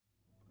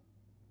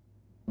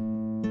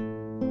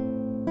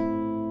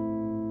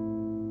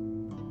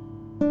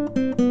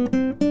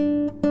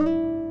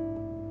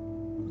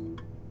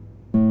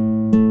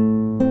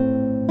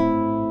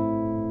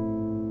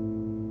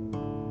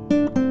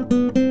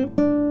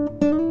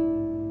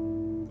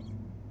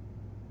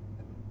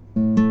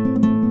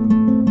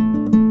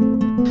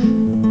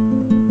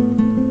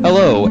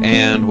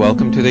and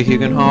welcome to the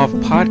Hugenhof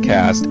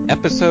Podcast,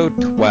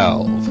 Episode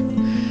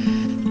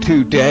 12.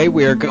 Today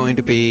we are going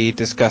to be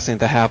discussing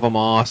the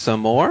Havamaw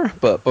some more,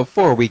 but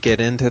before we get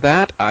into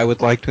that, I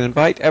would like to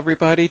invite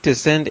everybody to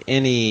send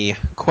any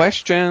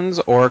questions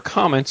or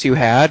comments you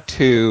had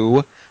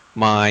to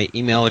my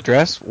email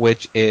address,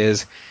 which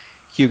is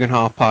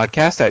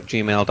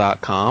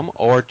hugenhofpodcast@gmail.com,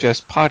 or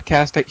just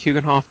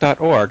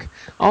podcast@hugenhof.org.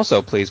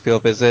 Also, please feel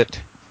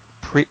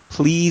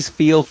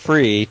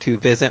free to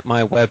visit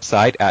my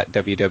website at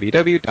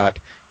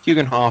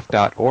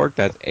www.hugenhof.org.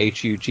 That's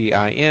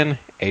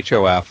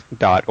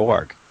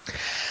HUGINHOF.org.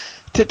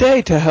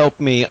 Today, to help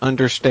me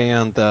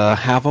understand the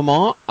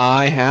Havamaw,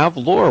 I have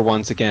Lore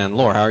once again.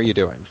 Lore, how are you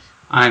doing?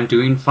 I'm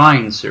doing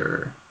fine,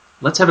 sir.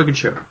 Let's have a good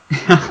show.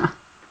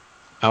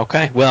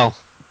 Okay, well,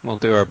 we'll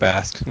do our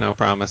best. No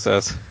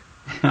promises.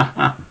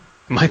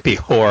 Might be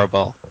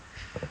horrible.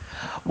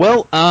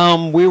 Well,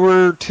 we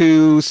were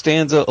to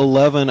stanza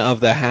 11 of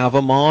the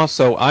Havamaw,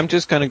 so I'm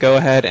just going to go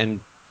ahead and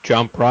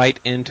jump right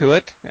into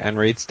it and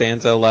read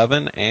stanza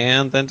 11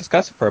 and then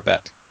discuss it for a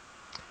bit.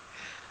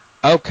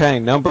 Okay,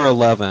 number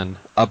 11.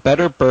 A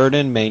better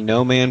burden may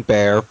no man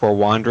bear for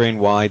wandering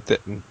wide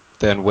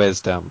than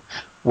wisdom.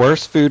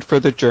 Worse food for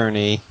the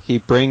journey he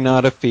bring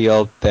not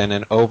afield than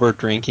an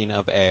over-drinking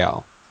of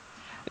ale.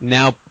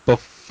 Now,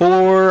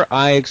 before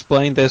I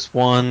explain this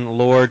one,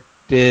 Lord,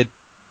 did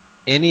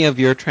any of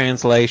your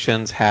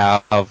translations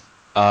have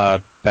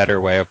a better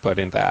way of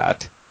putting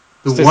that?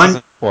 This is an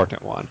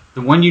important one.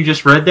 The one you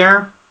just read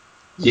there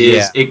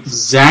is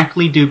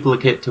exactly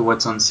duplicate to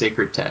what's on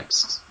sacred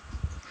texts.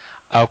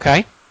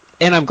 Okay.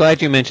 And I'm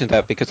glad you mentioned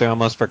that because I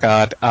almost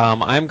forgot.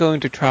 I'm going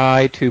to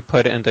try to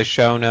put in the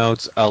show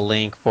notes a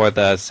link for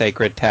the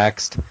sacred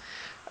text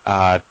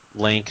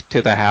link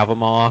to the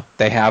Havamaw.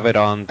 They have it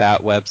on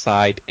that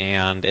website,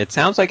 and it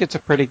sounds like it's a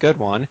pretty good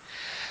one.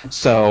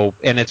 So,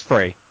 and it's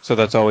free, so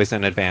that's always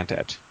an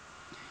advantage.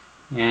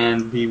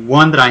 And the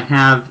one that I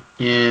have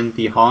in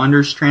the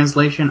Hollander's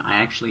translation, I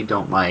actually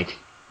don't like,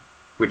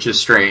 which is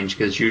strange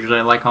because usually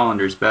I like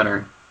Hollander's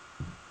better.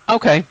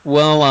 Okay,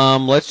 well,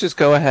 let's just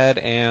go ahead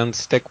and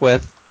stick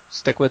with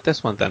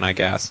this one then, I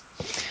guess.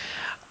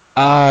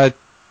 I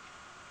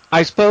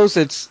suppose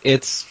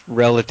it's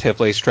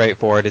relatively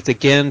straightforward. It's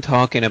again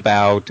talking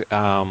about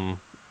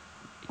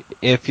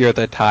if you're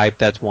the type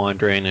that's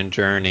wandering and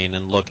journeying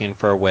and looking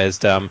for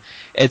wisdom.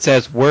 It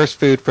says, worse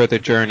food for the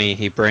journey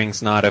he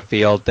brings not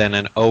afield than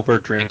an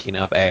over-drinking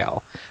of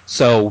ale.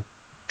 So,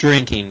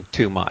 drinking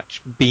too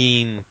much,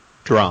 being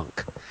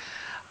drunk.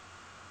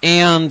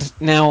 And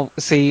now,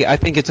 see, I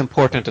think it's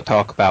important to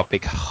talk about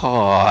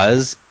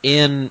because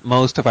in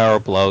most of our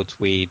bloats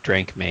we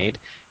drink mead,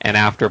 and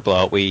after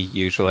bloat we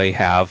usually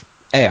have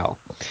ale,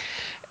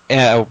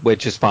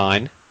 which is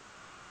fine.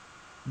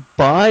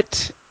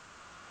 But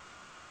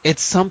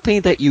it's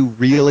something that you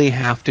really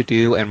have to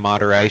do in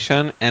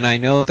moderation, and I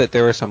know that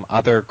there were some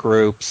other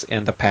groups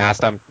in the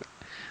past. I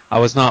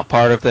was not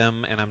part of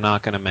them, and I'm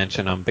not going to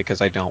mention them because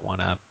I don't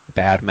want to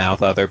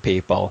badmouth other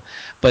people.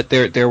 But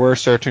there were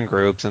certain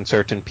groups and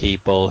certain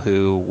people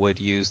who would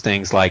use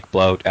things like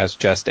bloat as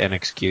just an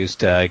excuse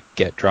to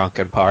get drunk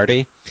and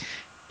party.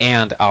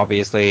 And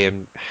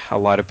obviously, a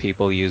lot of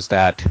people use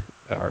that,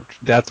 or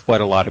that's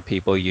what a lot of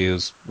people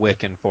use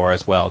Wiccan for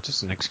as well,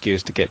 just an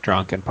excuse to get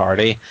drunk and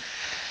party.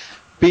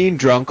 Being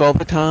drunk all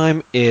the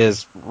time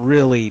is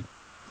really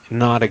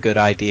not a good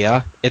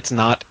idea. It's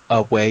not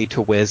a way to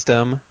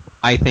wisdom.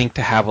 I think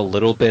to have a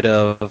little bit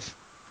of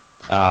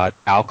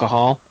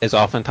alcohol is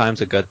oftentimes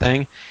a good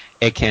thing.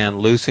 It can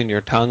loosen your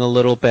tongue a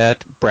little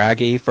bit.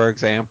 Bragi, for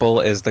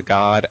example, is the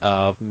god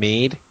of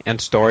mead and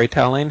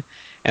storytelling,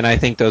 and I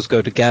think those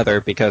go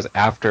together because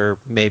after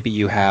maybe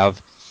you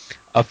have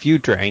a few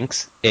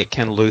drinks, it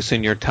can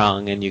loosen your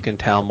tongue and you can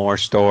tell more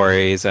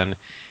stories, and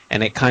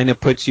it kind of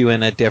puts you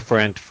in a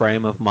different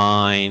frame of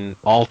mind,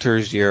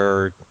 alters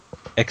your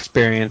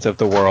experience of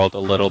the world a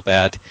little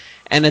bit,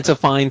 and it's a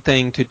fine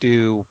thing to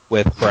do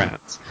with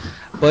friends.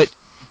 But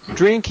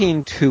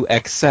drinking to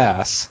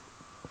excess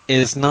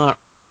is not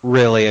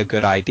really a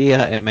good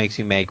idea. It makes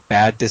you make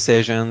bad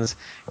decisions.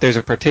 There's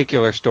a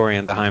particular story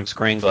in the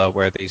Heimskringla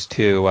where these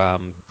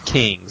two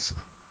kings,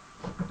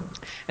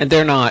 and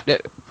they're not...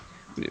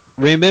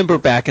 Remember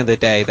back in the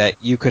day that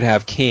you could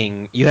have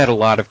you had a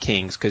lot of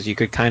kings because you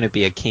could kind of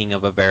be a king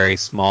of a very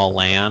small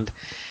land.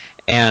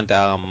 And,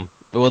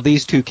 well,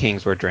 these two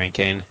kings were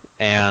drinking,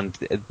 and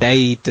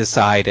they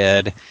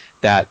decided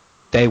that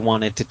they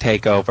wanted to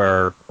take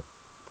over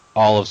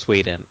all of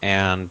Sweden,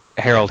 and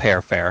Harald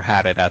Hairfair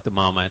had it at the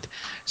moment.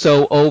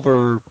 So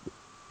over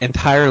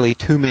entirely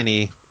too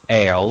many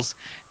ales,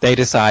 they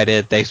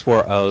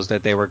swore oaths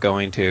that they were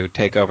going to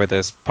take over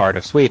this part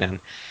of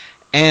Sweden.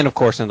 And, of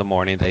course, in the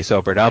morning they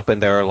sobered up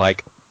and they were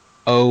like,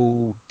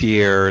 oh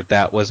dear,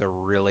 that was a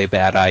really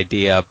bad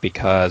idea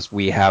because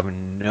we have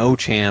no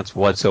chance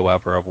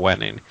whatsoever of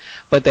winning.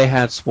 But they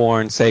had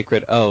sworn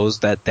sacred oaths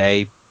that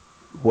they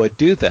would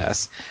do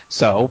this.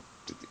 So,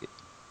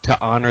 to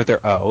honor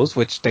their oaths,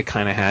 which they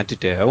kind of had to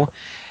do,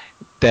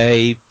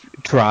 they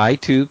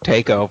tried to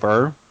take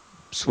over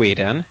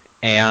Sweden,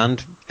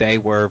 and they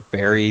were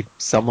very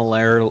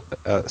summarily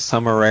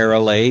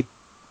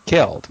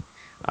killed.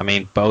 I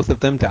mean, both of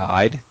them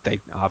died. They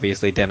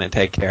obviously didn't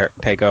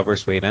take over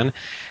Sweden,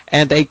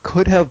 and they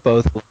could have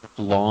both lived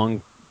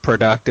long,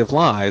 productive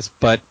lives,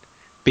 but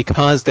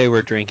because they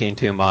were drinking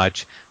too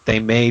much, they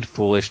made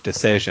foolish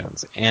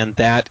decisions, and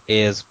that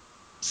is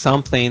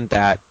something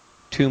that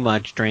too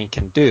much drink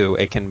can do.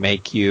 It can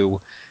make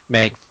you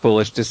make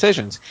foolish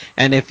decisions.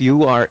 And if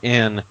you are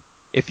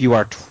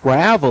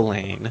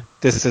traveling,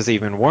 this is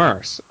even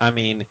worse. I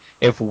mean,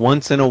 if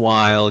once in a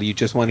while you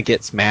just want to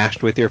get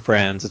smashed with your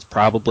friends, it's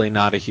probably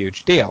not a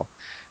huge deal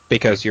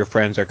because your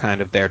friends are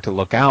kind of there to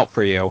look out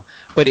for you.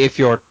 But if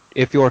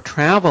you're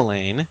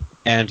traveling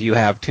and you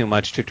have too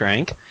much to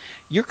drink,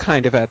 you're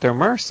kind of at their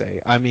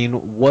mercy. I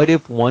mean, what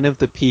if one of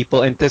the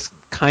people, and this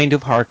kind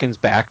of harkens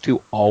back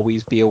to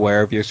always be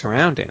aware of your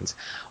surroundings.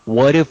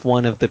 What if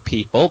one of the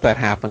people that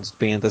happens to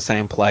be in the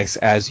same place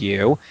as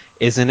you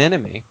is an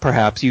enemy?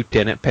 Perhaps you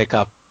didn't pick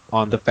up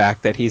on the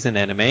fact that he's an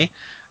enemy.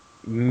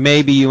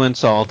 Maybe you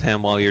insult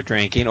him while you're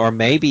drinking, or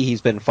maybe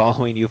he's been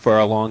following you for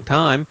a long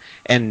time,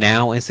 and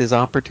now is his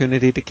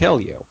opportunity to kill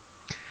you.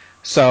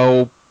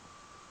 So,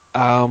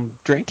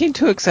 drinking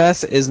to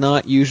excess is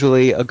not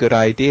usually a good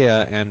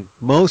idea, and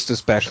most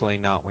especially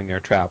not when you're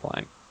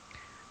traveling.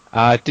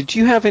 Did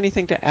you have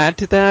anything to add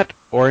to that,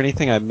 or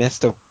anything I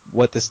missed of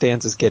what the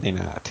stanza's getting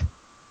at?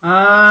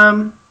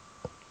 No,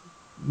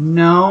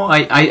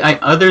 I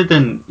other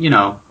than,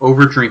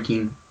 over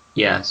drinking,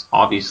 yes,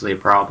 obviously a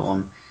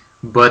problem,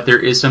 but there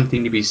is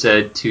something to be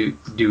said to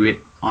do it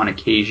on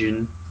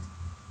occasion,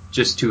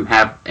 just to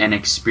have an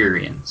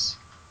experience.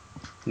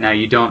 Now,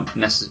 you don't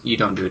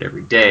do it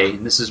every day,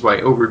 and this is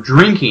why over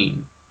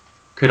drinking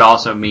could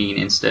also mean,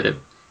 instead of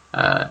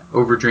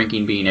over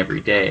drinking being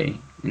every day,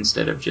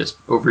 instead of just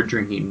over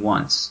drinking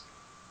once.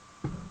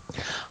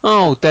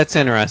 Oh, that's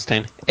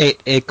interesting.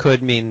 It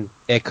could mean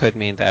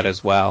that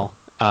as well.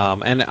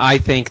 And I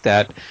think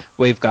that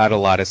we've got a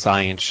lot of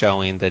science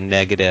showing the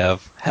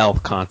negative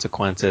health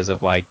consequences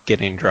of like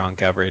getting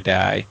drunk every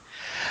day.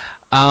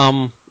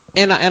 And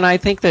I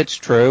think that's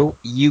true.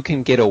 You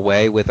can get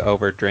away with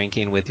over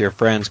drinking with your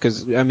friends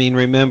because, I mean,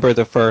 remember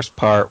the first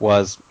part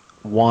was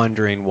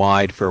wandering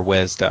wide for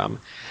wisdom.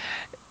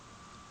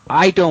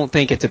 I don't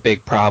think it's a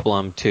big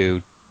problem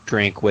to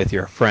drink with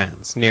your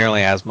friends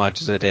nearly as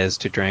much as it is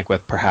to drink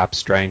with perhaps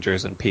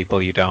strangers and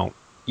people you don't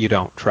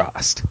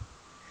trust.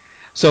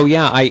 So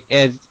yeah,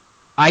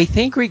 I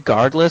think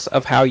regardless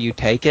of how you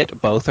take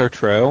it, both are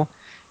true.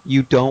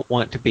 You don't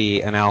want to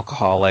be an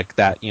alcoholic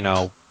that,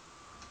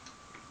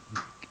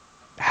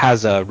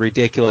 has a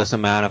ridiculous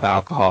amount of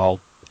alcohol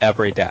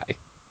every day.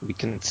 We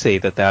can see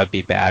that would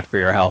be bad for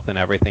your health and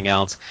everything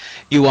else.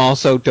 You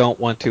also don't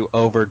want to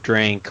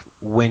overdrink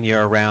when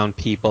you're around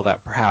people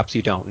that perhaps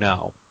you don't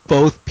know.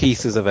 Both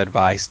pieces of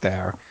advice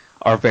there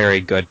are very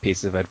good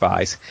pieces of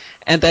advice.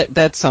 And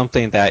that's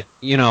something that,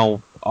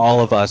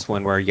 all of us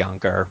when we're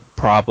younger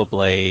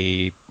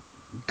probably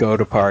go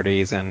to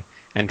parties and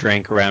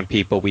drink around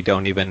people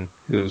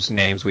whose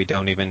names we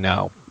don't even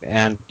know.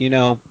 And,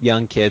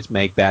 young kids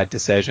make bad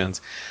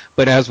decisions.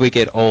 But as we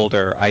get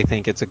older, I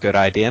think it's a good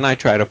idea, and I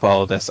try to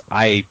follow this.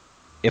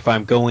 If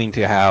I'm going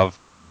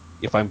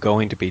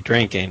to be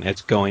drinking,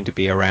 it's going to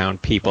be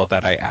around people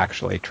that I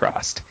actually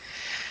trust.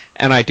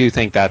 And I do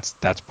think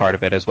that's part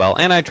of it as well.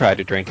 And I try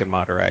to drink in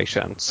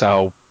moderation.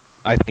 So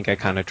I think I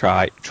kind of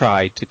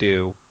try to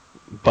do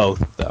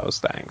both of those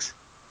things.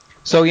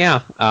 So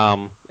yeah,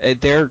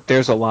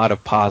 there's a lot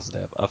of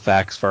positive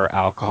effects for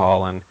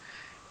alcohol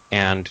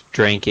and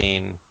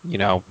drinking.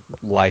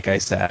 Like I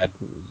said,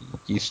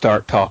 you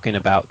start talking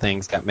about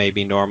things that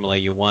maybe normally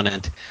you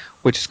wouldn't,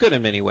 which is good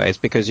in many ways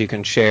because you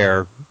can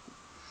share,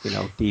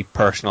 deep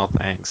personal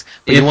things.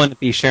 But you want to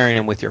be sharing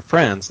them with your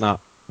friends, not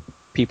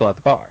people at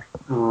the bar.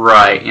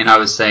 Right, and I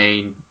was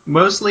saying,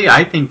 mostly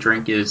I think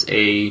drink is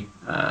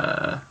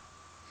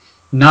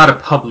not a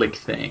public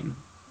thing.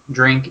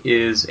 Drink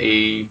is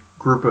a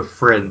group of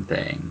friend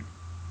thing.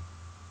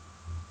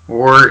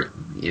 Or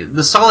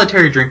the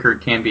solitary drinker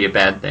can be a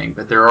bad thing,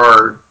 but there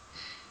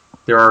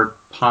are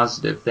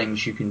positive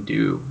things you can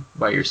do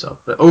by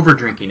yourself. But over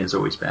drinking is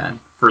always bad,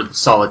 for the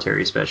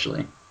solitary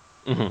especially.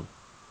 Mm-hmm.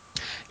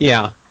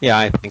 Yeah,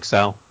 I think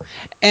so.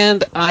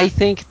 And I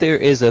think there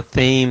is a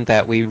theme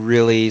that we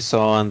really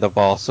saw in the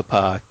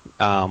Valsapa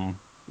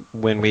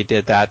when we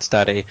did that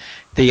study,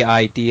 the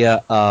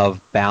idea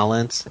of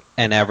balance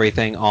and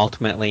everything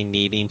ultimately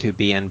needing to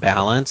be in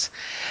balance.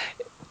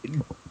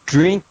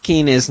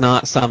 Drinking is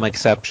not some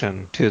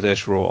exception to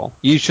this rule.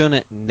 You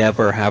shouldn't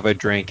never have a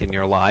drink in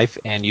your life,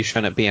 and you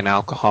shouldn't be an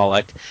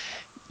alcoholic.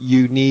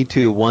 You need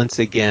to, once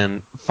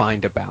again,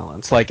 find a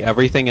balance. Like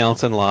everything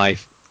else in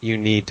life, you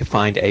need to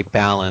find a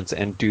balance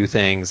and do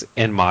things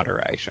in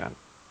moderation.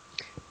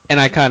 And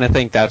I kind of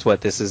think that's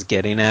what this is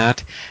getting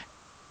at.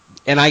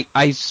 And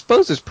I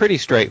suppose it's pretty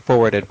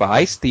straightforward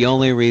advice. The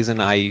only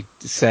reason I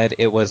said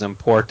it was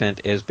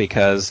important is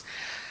because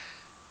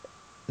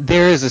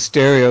there is a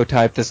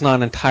stereotype that's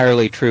not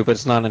entirely true, but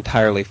it's not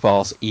entirely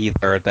false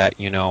either, that,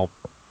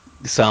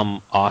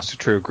 some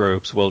Austritrue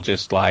groups will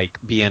just like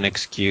be an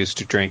excuse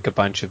to drink a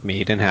bunch of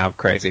mead and have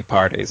crazy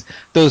parties.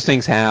 Those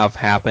things have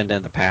happened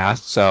in the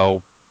past,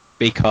 so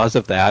because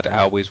of that, I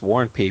always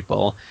warn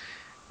people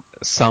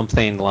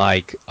something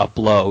like a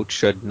bloat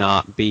should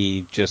not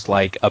be just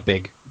like a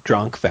big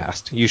drunk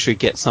fest. You should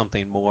get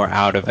something more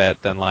out of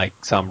it than like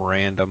some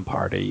random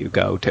party you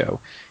go to.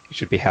 You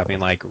should be having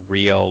like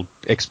real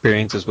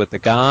experiences with the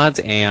gods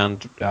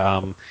and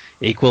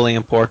equally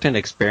important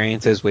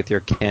experiences with your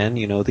kin,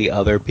 the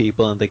other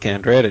people in the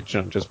kindred. It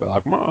shouldn't just be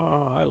like,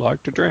 I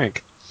like to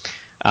drink.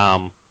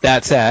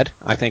 That said,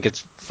 I think it's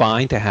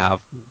fine to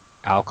have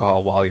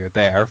alcohol while you're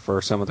there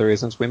for some of the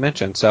reasons we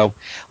mentioned. So,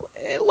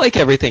 like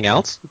everything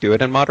else, do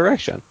it in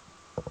moderation.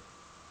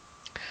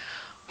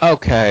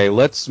 Okay,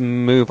 let's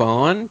move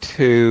on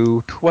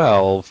to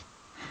 12.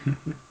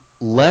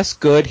 Less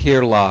good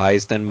here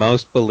lies than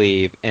most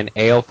believe in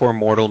ale for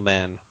mortal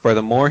men, for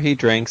the more he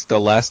drinks, the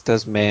less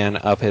does man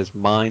of his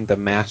mind the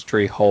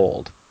mastery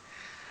hold.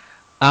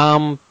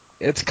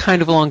 It's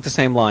kind of along the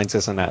same lines,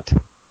 isn't it?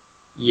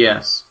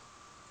 Yes.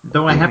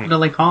 Though I happen to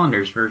like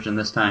Hollander's version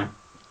this time.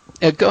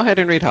 Go ahead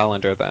and read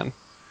Hollander then.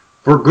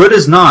 For good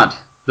is not,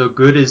 though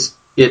good is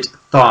it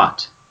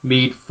thought,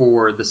 mead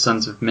for the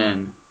sons of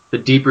men. The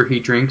deeper he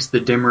drinks,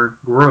 the dimmer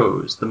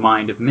grows the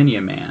mind of many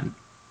a man.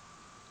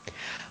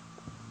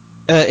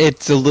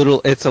 It's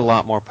a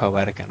lot more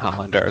poetic in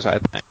Hollander's, I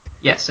think.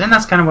 Yes, and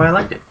that's kind of why I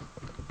liked it.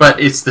 But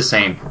it's the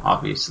same,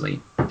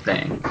 obviously,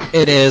 thing.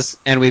 It is,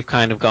 and we've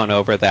kind of gone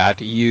over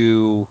that.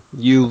 You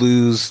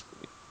lose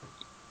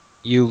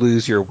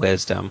your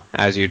wisdom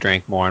as you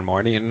drink more and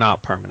more.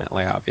 Not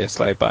permanently,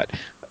 obviously, but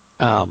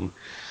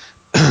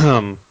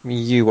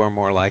you are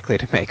more likely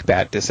to make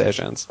bad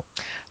decisions.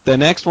 The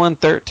next one,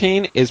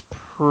 13, is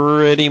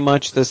pretty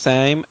much the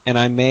same, and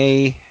I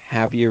may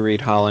have you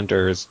read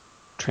Hollander's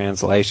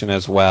translation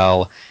as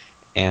well,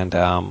 and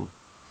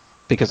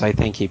because I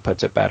think he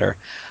puts it better.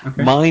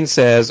 Okay. Mine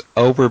says,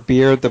 over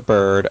beer the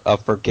bird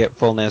of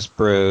forgetfulness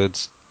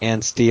broods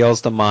and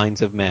steals the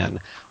minds of men,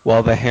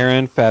 while the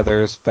heron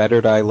feathers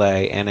fettered I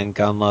lay, and in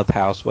Gunloth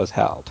house was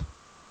held.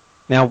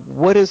 Now,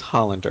 what is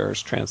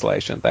Hollander's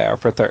translation there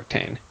for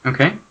 13?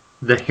 Okay.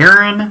 The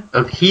heron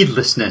of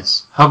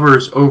heedlessness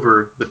hovers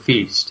over the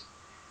feast.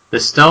 The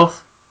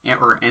stealth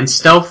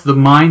the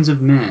minds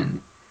of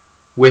men.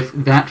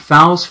 With that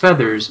fowl's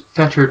feathers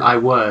fettered I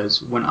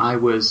was when I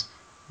was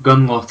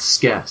Gunloth's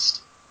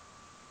guest.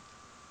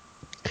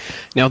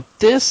 Now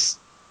this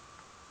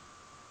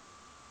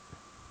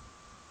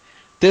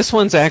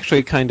one's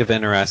actually kind of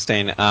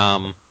interesting.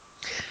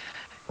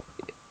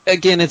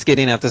 Again, it's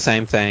getting at the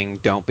same thing.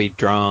 Don't be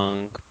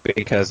drunk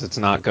because it's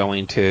not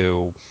going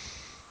to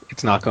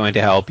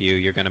help you.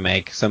 You're going to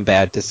make some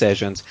bad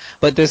decisions.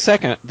 But this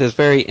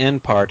very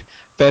end part,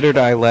 fettered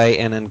I lay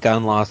and in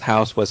Gunloth's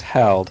house was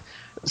held.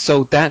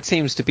 So that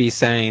seems to be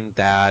saying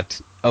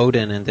that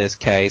Odin, in this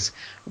case,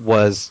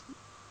 was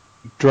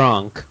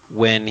drunk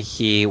when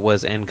he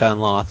was in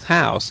Gunloth's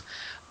house.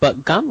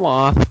 But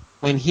Gunloth,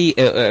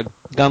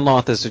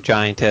 Gunloth is a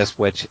giantess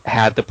which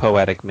had the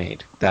poetic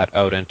mead that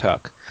Odin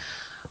took.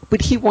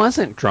 But he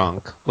wasn't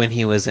drunk when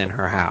he was in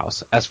her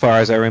house, as far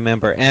as I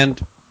remember.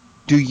 And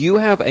do you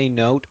have a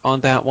note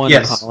on that one,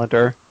 yes. in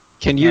Hollander?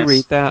 Can you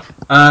read that?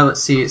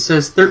 Let's see. It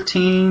says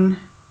 13...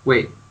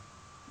 Wait.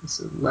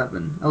 It's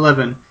 11.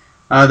 11.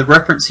 The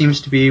reference seems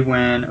to be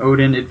when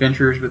Odin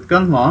adventures with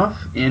Gunloth,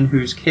 in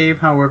whose cave,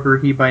 however,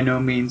 he by no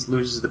means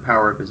loses the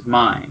power of his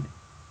mind.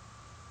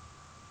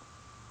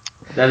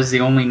 That is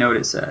the only note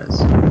it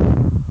says.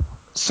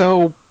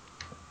 So,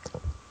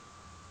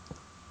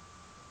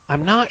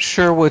 I'm not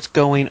sure what's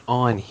going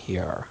on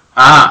here.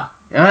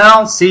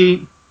 Well,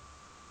 see...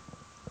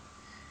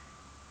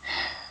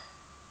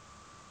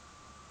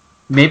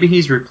 Maybe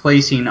he's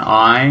replacing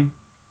I,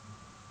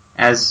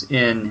 as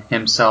in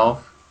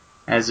himself,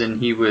 as in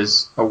he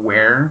was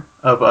aware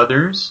of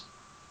others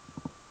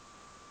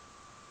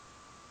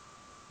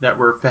that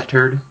were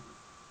fettered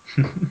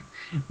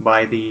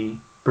by the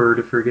bird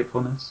of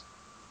forgetfulness.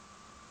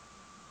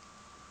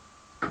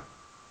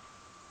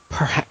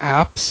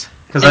 Perhaps.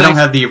 Because I don't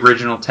have the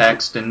original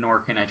text, and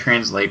nor can I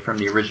translate from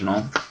the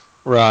original.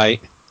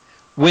 Right.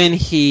 When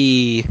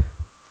he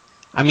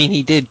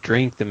did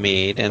drink the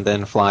mead and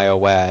then fly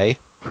away.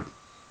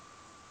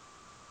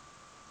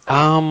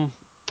 I'm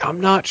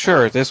not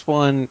sure. This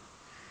one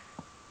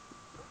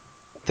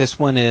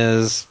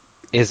is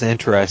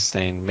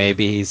interesting.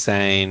 Maybe he's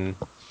saying,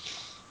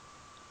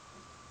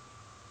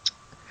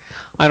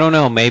 I don't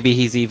know, maybe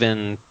he's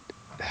even,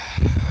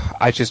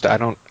 I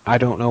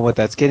don't know what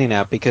that's getting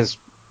at, because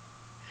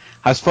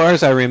as far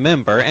as I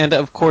remember, and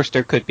of course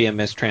there could be a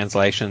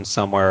mistranslation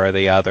somewhere or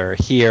the other,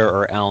 here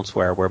or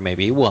elsewhere, where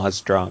maybe he was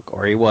drunk,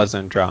 or he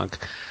wasn't drunk,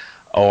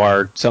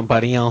 or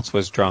somebody else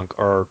was drunk,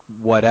 or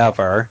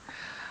whatever.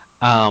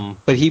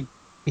 But he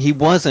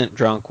wasn't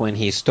drunk when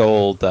he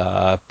stole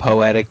the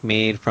poetic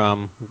mead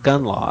from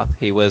Gunloth.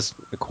 He was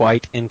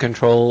quite in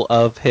control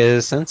of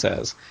his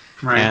senses,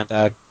 right.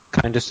 And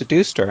kind of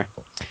seduced her.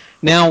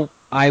 Now,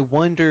 I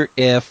wonder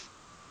if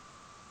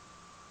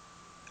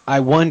I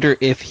wonder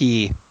if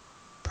he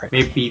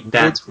Maybe pretended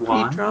that's to be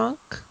why. drunk.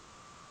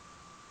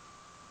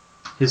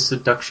 His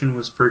seduction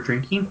was for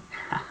drinking?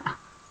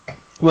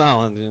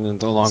 Well, in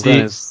the long run,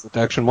 his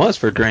seduction was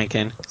for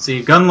drinking.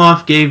 See,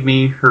 Gunlof gave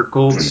me her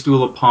gold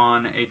stool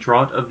upon a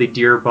draught of the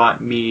dear-bought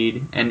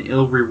mead, and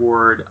ill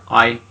reward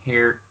I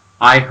her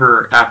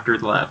after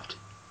left,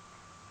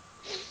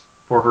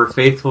 for her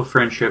faithful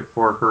friendship,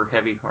 for her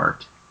heavy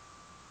heart.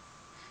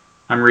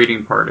 I'm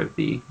reading part of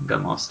the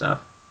Gunlof stuff.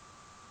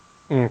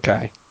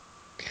 Okay.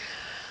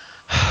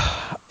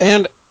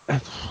 And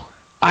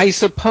I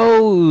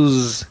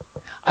suppose,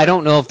 I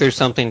don't know if there's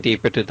something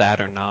deeper to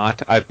that or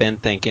not. I've been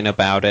thinking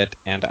about it,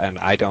 and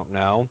I don't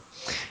know.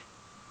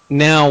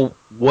 Now,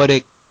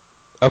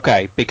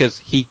 okay, because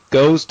he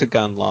goes to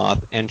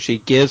Gunloth, and she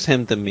gives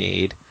him the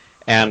mead,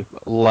 and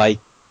like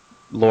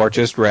Lore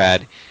just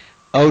read,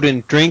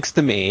 Odin drinks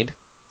the mead,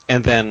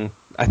 and then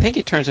I think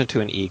he turns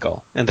into an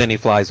eagle, and then he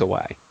flies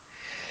away.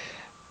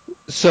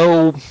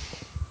 So,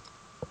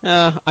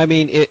 I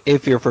mean,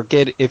 if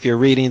you're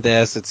reading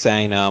this, it's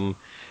saying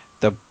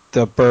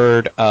the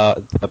bird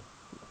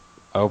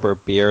over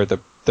beer,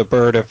 the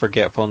bird of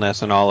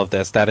forgetfulness, and all of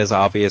this. That is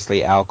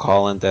obviously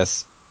alcohol in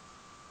this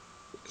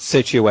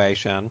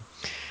situation.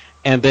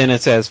 And then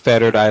it says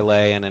fettered I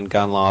lay, and in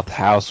Gunloth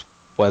house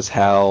was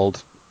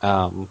held.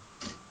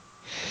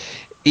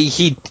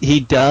 He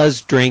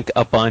does drink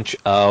a bunch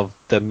of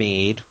the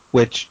mead,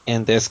 which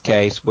in this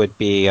case would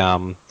be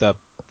the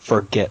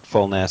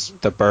forgetfulness,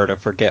 the bird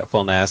of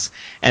forgetfulness,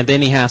 and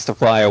then he has to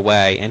fly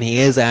away, and he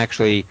is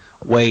actually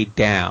weighed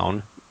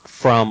down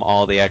from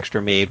all the extra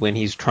mead when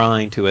he's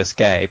trying to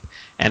escape,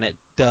 and it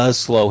does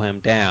slow him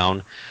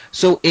down.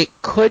 So it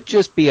could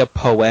just be a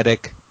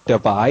poetic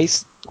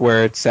device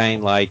where it's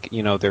saying, like,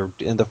 they're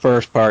in the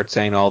first part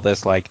saying all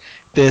this, like,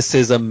 this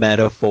is a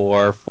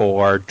metaphor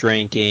for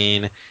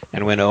drinking,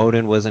 and when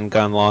Odin was in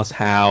Gunloth's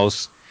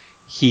house,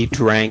 he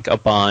drank a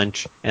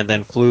bunch and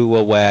then flew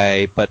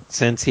away, but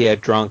since he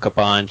had drunk a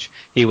bunch,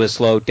 he was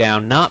slowed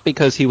down, not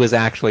because he was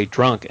actually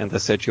drunk in the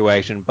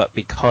situation, but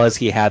because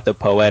he had the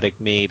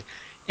poetic mead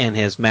in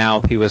his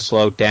mouth, he was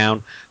slowed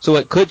down. So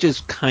it could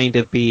just kind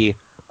of be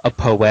a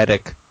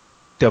poetic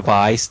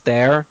device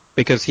there,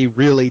 because he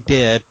really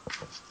did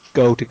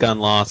go to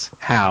Gunloth's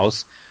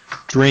house,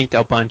 drink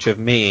a bunch of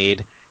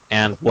mead,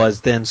 and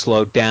was then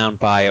slowed down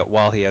by it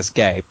while he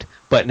escaped,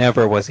 but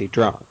never was he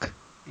drunk.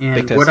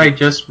 And what I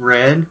just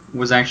read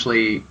was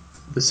actually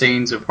the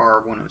sayings of Horror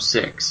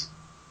 106.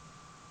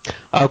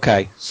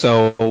 Okay,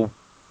 so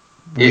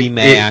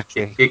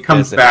it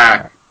comes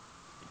back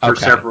for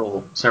okay.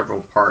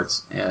 several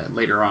parts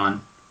later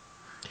on.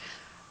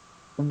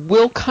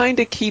 We'll kind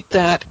of keep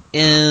that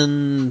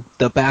in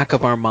the back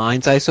of our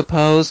minds, I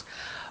suppose.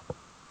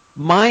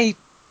 My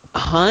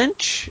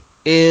hunch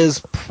is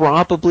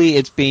probably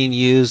it's being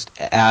used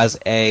as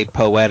a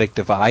poetic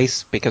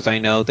device, because I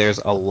know there's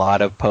a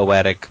lot of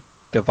poetic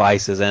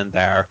devices in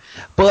there.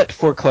 But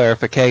for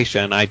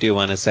clarification, I do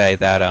want to say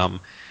that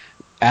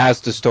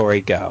as the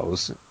story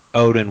goes,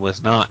 Odin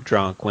was not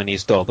drunk when he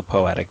stole the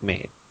poetic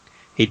mead.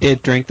 He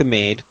did drink the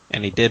mead,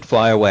 and he did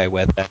fly away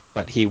with it,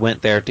 but he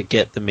went there to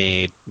get the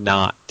mead,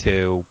 not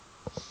to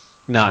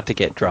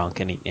get drunk,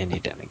 and he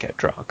didn't get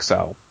drunk.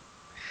 So,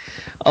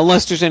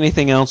 unless there's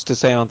anything else to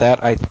say on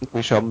that, I think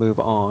we shall move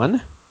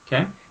on.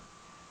 Okay.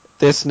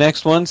 This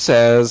next one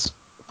says,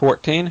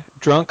 14,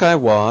 drunk I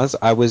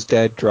was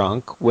dead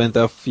drunk, when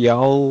the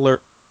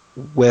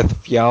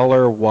with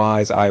Fjalar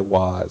wise I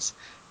was.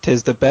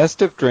 'Tis the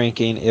best of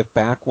drinking, if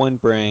back one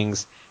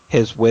brings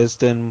his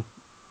wisdom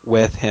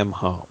with him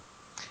home.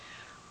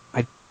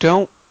 I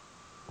don't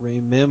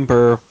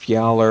remember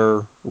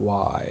Fjalar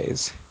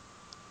wise.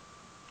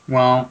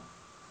 Well,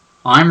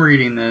 I'm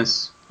reading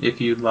this, if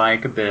you'd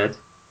like, a bit.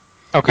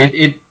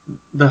 Okay.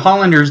 The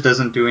Hollanders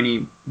doesn't do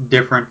any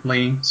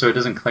differently, so it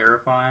doesn't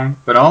clarify.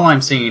 But all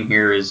I'm seeing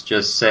here is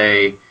just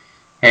say,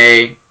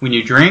 hey, when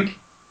you drink,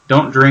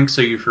 don't drink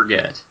so you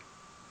forget.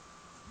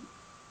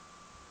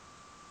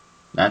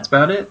 That's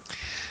about it?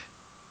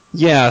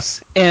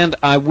 Yes, and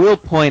I will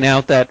point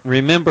out that,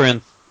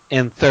 remember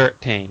in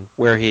 13,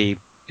 where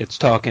it's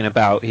talking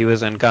about he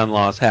was in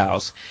Gunlaw's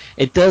house,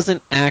 it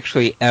doesn't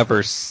actually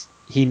ever,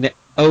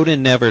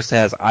 Odin never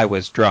says, I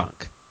was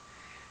drunk.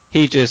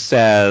 He just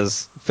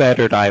says,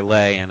 fettered I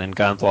lay, and in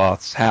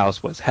Gunlaw's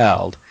house was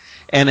held.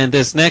 And in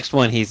this next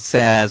one, he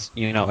says,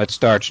 it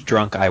starts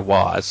drunk I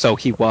was, so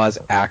he was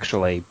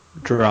actually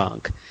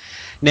drunk.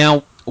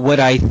 Now, what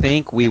I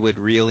think we would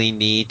really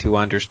need to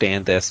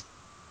understand this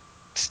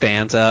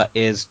stanza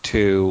is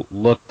to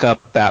look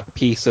up that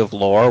piece of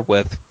lore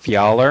with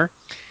Fjalar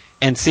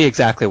and see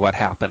exactly what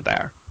happened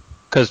there.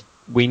 Because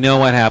we know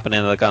what happened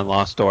in the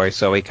Gunlaw story,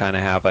 so we kind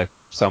of have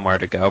somewhere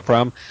to go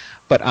from.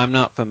 But I'm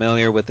not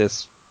familiar with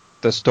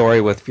the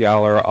story with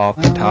Fjalar off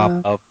the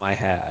top of my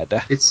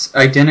head. It's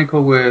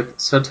identical with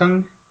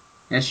Suttung,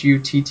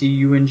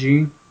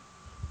 Suttung.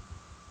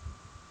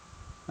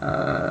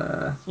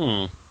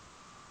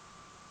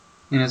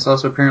 And it's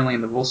also apparently in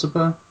the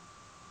Volsapa.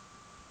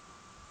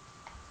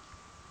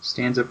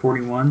 Stanza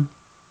 41,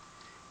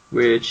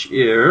 which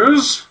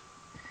is,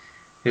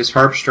 His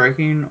harp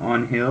striking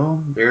on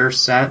hill, there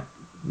sat...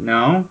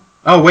 No?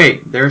 Oh,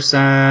 wait, there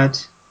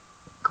sat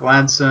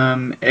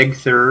gladsome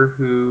Egther,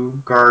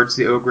 who guards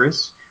the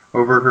ogress.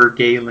 Over her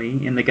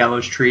gaily, in the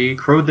gallows tree,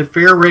 crowed the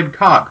fair red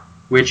cock,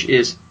 which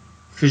is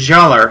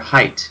Fjalar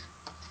height.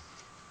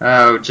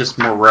 Oh, just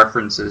more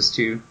references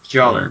to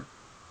Fjalar.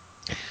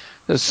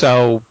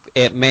 So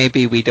it may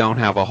be we don't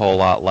have a whole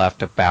lot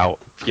left about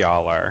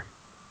Fjalar.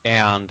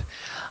 And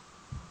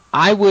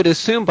I would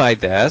assume by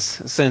this,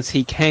 since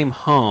he came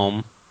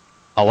home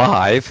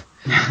alive,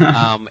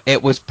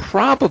 it was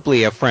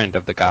probably a friend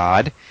of the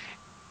god,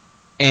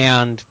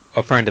 and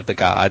a friend of the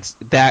gods.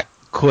 That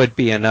could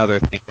be another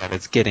thing that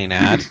it's getting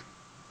at,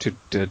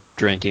 to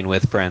drinking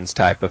with friends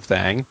type of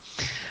thing.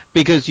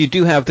 Because you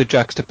do have the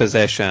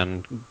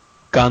juxtaposition.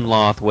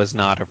 Gunloth was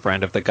not a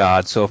friend of the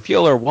gods, so if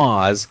Fjalar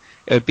was,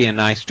 it would be a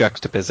nice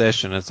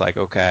juxtaposition. It's like,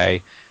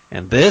 okay,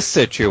 in this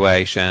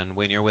situation,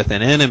 when you're with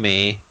an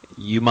enemy,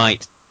 you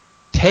might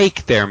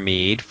take their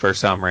mead for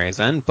some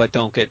reason, but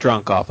don't get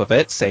drunk off of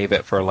it, save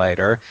it for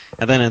later.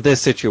 And then in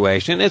this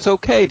situation, it's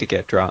okay to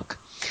get drunk.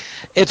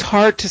 It's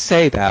hard to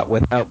say that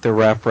without the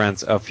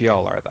reference of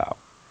Fjalar, though.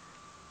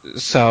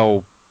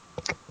 So,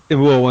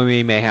 well,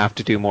 we may have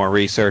to do more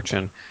research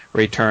and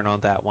return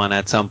on that one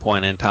at some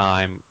point in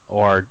time.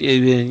 Or,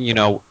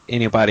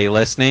 anybody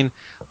listening,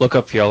 look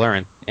up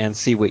Fjalar and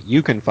see what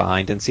you can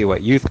find and see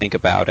what you think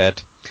about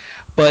it.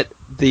 But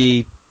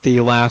the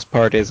last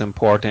part is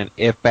important.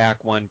 If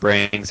back one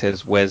brings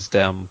his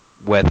wisdom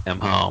with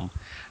him home.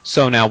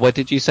 So now, what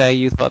did you say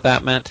you thought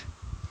that meant?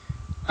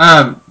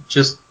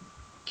 Just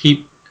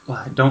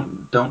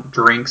don't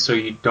drink so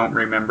you don't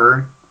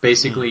remember.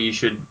 Basically, you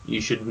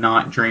should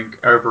not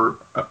drink over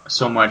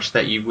so much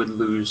that you would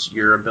lose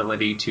your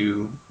ability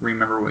to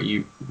remember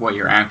what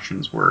your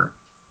actions were.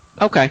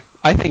 Okay,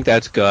 I think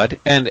that's good.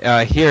 And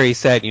here he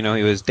said, he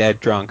was dead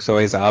drunk, so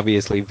he's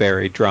obviously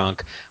very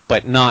drunk,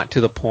 but not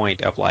to the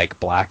point of like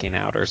blacking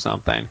out or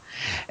something.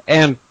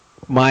 And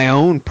my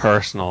own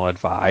personal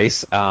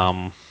advice,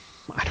 I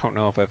don't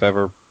know if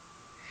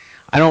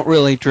I don't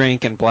really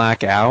drink and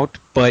black out,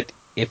 but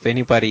if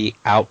anybody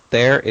out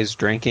there is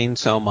drinking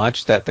so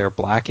much that they're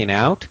blacking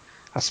out,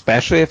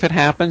 especially if it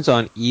happens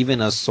on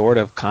even a sort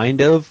of kind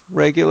of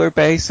regular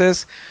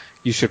basis,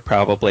 you should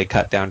probably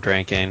cut down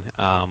drinking,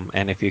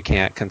 and if you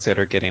can't,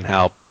 consider getting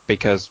help,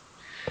 because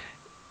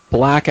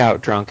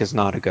blackout drunk is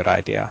not a good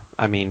idea.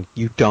 I mean,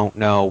 you don't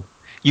know.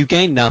 You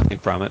gain nothing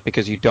from it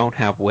because you don't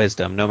have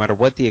wisdom. No matter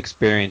what the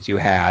experience you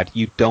had,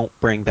 you don't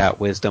bring that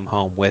wisdom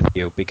home with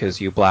you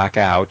because you black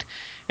out,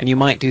 and you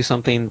might do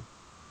something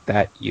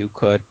that you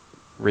could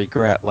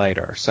regret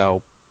later.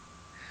 So,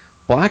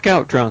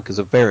 blackout drunk is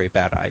a very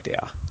bad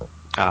idea.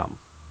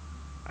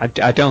 I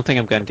don't think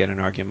I'm going to get an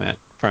argument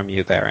from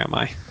you there, am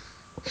I?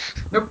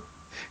 Nope.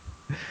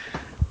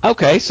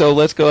 Okay, so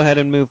let's go ahead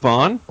and move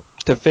on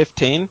to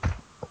 15.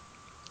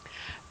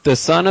 The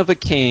son of a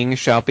king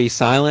shall be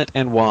silent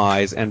and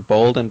wise, and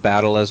bold in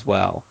battle as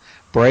well.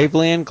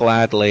 Bravely and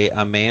gladly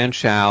a man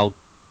shall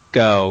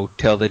go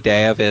till the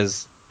day of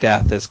his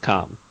death is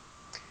come.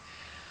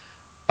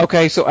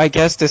 Okay, so I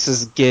guess this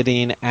is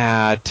getting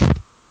at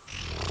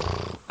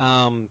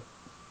silent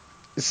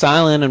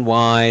and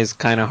wise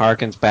kind of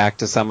harkens back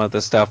to some of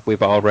the stuff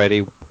we've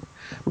already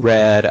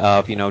read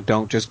of,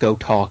 don't just go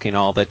talking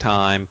all the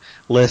time,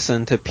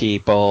 listen to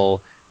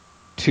people,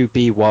 to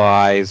be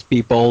wise,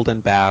 be bold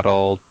in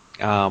battle,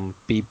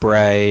 be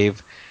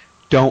brave,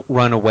 don't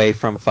run away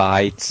from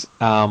fights.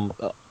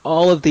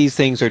 All of these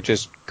things are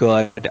just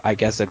good, I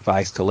guess,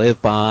 advice to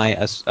live by,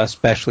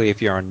 especially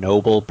if you're a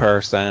noble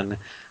person,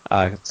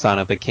 son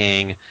of a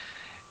king.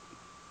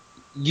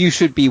 You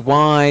should be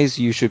wise,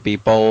 you should be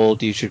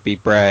bold, you should be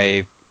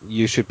brave,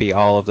 you should be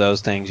all of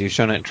those things. You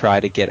shouldn't try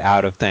to get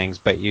out of things,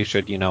 but you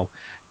should,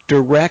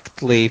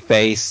 directly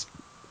face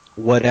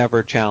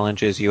whatever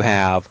challenges you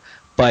have,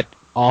 but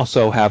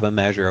also have a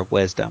measure of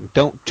wisdom.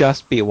 Don't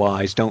just be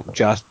wise, don't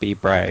just be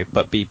brave,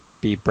 but be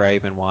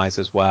brave and wise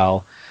as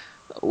well,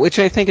 which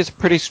I think is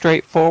pretty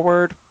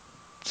straightforward,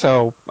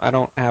 so I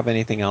don't have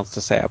anything else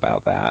to say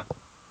about that.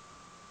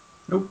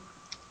 Nope.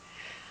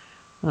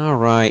 All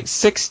right,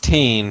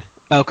 16.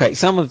 Okay,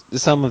 some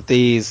of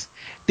these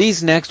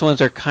next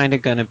ones are kind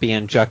of going to be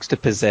in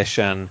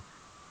juxtaposition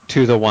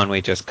to the one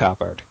we just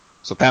covered.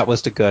 So that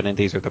was the good, and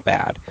these are the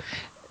bad.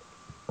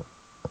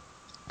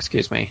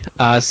 Excuse me.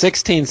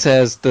 16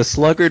 says, the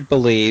sluggard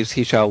believes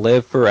he shall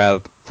live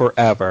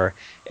forever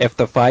if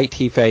the fight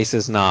he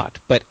faces not,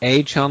 but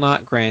age shall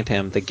not grant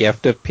him the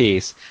gift of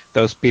peace,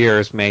 though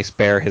spears may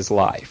spare his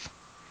life.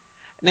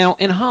 Now,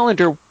 in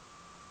Hollander,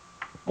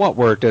 what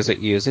word does it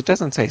use? It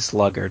doesn't say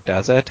sluggard,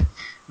 does it?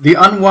 The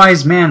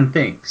unwise man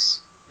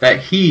thinks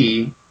that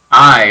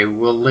I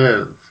will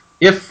live,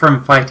 if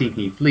from fighting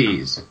he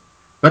flees.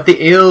 But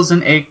the ails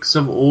and aches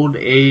of old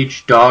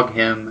age dog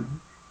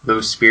him,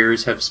 though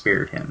spears have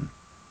spared him.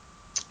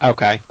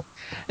 Okay.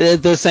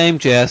 The same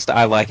gist.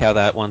 I like how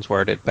that one's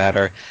worded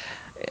better.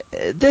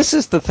 This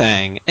is the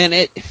thing,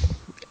 and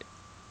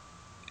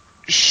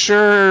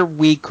sure,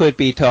 we could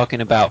be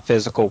talking about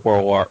physical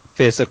war,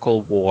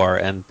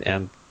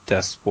 and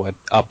this would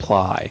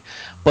apply,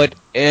 but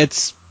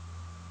it's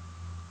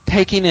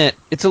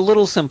a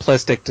little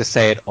simplistic to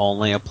say it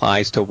only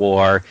applies to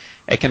war.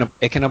 It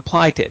can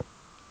apply to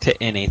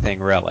anything,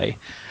 really.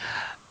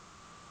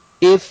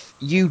 If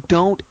you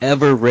don't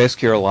ever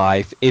risk your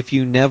life, if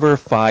you never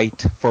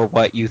fight for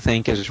what you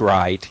think is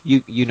right,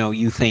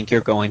 you think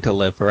you're going to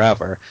live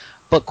forever.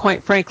 But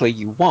quite frankly,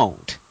 you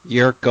won't.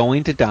 You're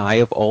going to die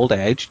of old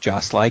age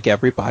just like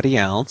everybody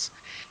else.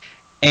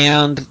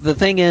 And the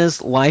thing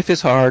is, life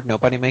is hard.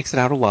 Nobody makes it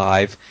out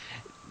alive.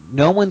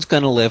 No one's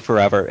going to live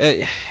forever.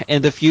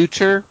 In the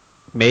future,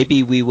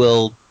 maybe we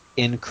will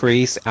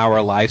increase our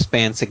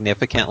lifespan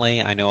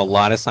significantly. I know a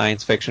lot of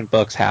science fiction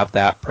books have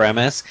that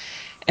premise,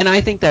 and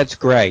I think that's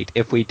great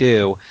if we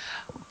do.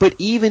 But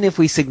even if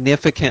we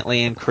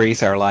significantly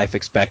increase our life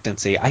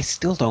expectancy, I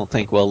still don't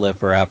think we'll live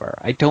forever.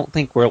 I don't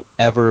think we'll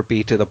ever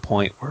be to the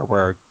point where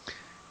we're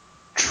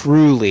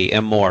truly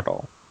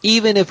immortal.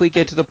 Even if we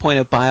get to the point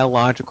of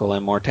biological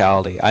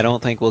immortality, I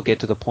don't think we'll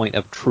get to the point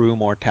of true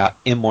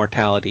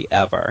immortality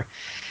ever.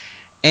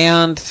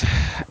 And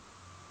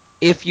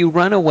if you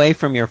run away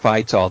from your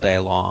fights all day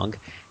long,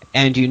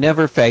 and you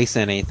never face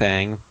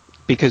anything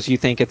because you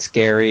think it's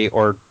scary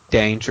or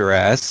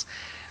dangerous,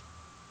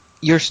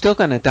 you're still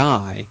going to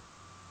die.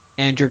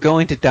 And you're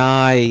going to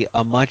die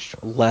a much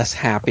less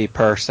happy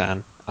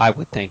person, I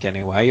would think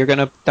anyway. You're going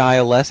to die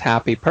a less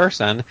happy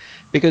person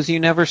because you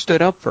never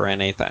stood up for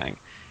anything.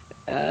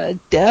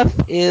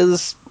 Death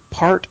is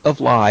part of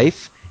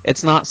life.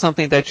 It's not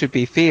something that should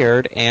be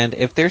feared, and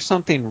if there's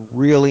something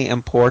really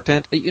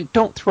important,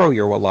 don't throw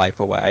your life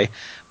away,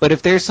 but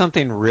if there's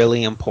something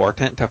really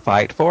important to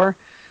fight for,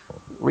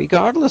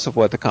 regardless of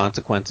what the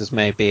consequences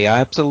may be, I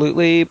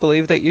absolutely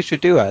believe that you should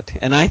do it,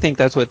 and I think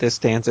that's what this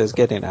stanza is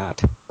getting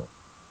at.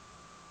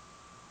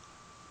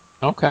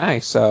 Okay,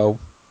 so...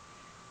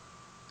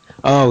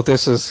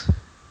 this is...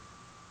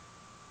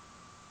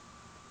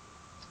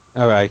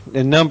 Alright,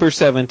 and number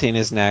 17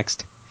 is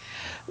next.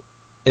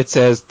 It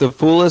says, "The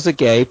fool is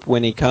agape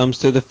when he comes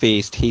to the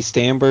feast. He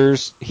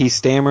stammers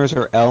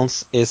or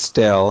else is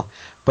still.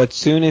 But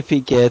soon if he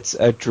gets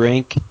a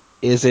drink,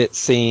 is it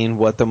seen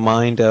what the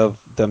mind of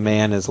the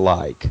man is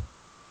like?"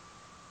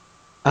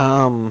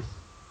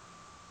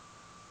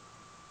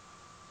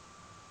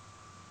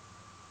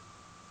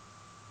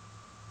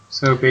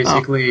 So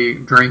basically,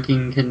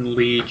 drinking can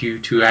lead you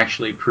to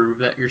actually prove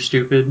that you're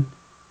stupid?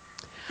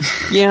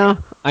 Yeah,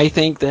 I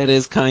think that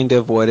is kind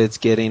of what it's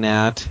getting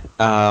at.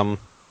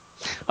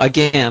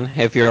 Again,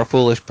 if you're a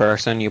foolish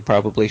person, you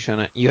probably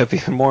shouldn't. You have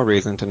even more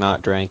reason to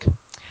not drink.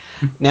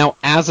 Now,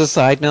 as a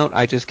side note,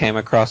 I just came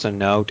across a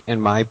note in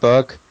my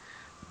book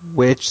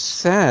which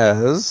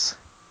says...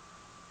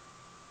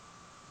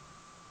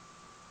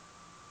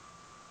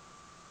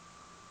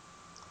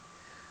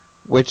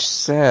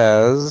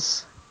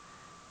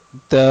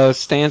 the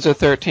stanza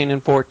 13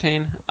 and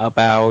 14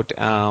 about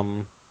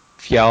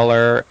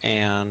Fjalar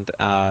and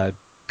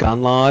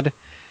Gunlod.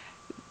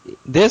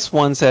 This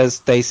one says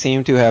they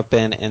seem to have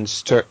been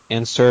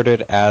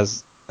inserted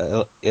as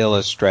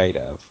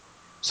illustrative.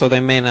 So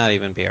they may not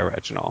even be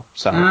original.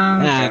 So,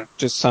 Okay.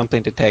 just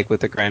something to take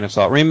with a grain of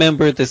salt.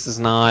 Remember, this is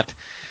not...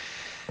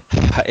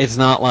 It's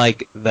not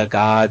like the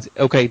gods...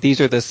 Okay, these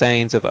are the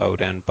sayings of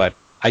Odin, but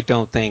I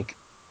don't think...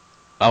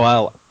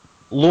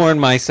 Lore and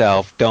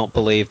myself don't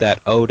believe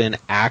that Odin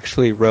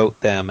actually wrote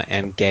them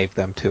and gave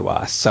them to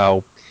us.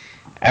 So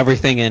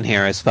everything in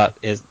here is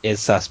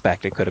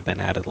suspect. It could have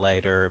been added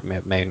later.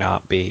 It may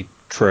not be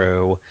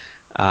true.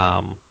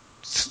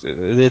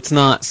 It's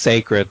not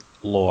sacred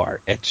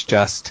lore. It's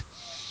just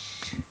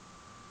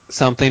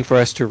something for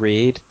us to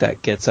read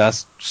that gets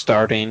us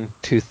starting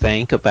to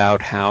think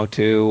about how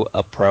to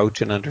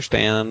approach and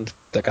understand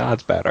the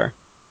gods better.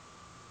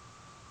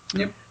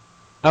 Yep.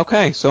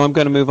 Okay, so I'm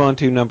going to move on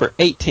to number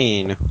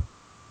 18.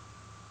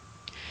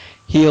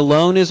 "He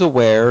alone is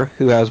aware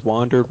who has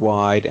wandered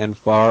wide and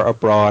far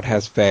abroad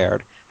has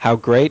fared, how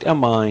great a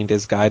mind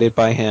is guided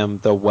by him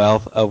the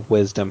wealth of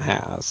wisdom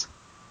has."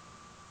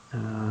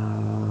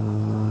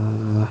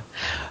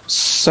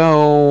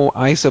 So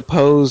I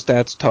suppose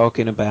that's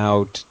talking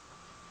about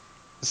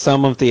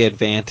some of the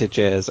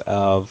advantages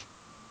of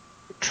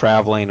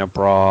traveling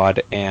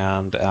abroad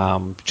and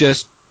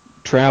just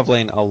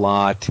traveling a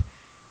lot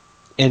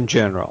in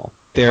general.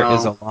 There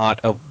is a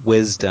lot of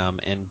wisdom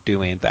in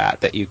doing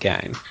that you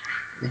gain.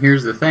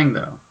 Here's the thing,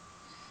 though.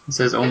 It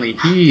says only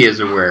he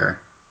is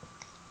aware.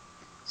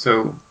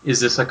 So is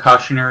this a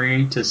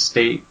cautionary to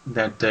state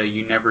that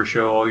you never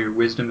show all your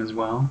wisdom as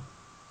well?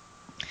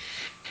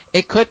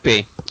 It could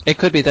be. It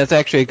could be. That's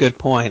actually a good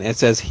point. It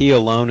says he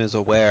alone is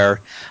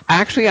aware.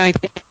 Actually, I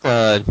think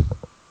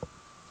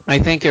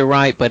you're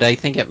right, but I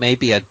think it may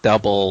be a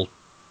double...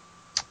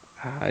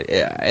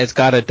 it's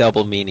got a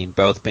double meaning,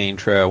 both being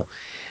true.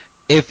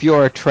 If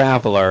you're a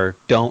traveler,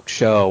 don't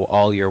show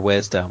all your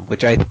wisdom,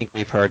 which I think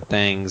we've heard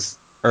things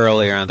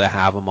earlier in the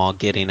Have 'em All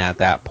getting at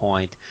that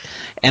point.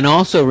 And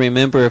also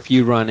remember, if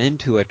you run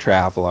into a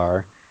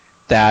traveler,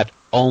 that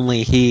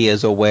only he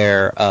is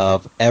aware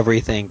of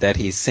everything that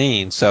he's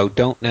seen. So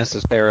don't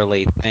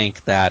necessarily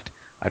think that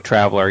a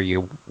traveler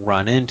you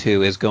run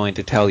into is going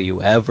to tell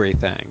you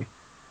everything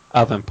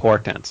of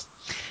importance.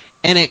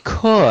 And it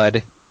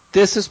could,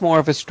 this is more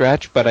of a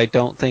stretch, but I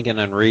don't think an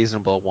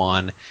unreasonable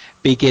one,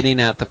 be getting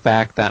at the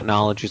fact that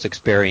knowledge is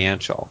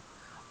experiential.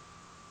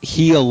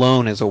 He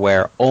alone is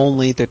aware.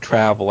 Only the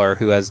traveler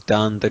who has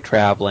done the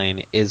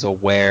traveling is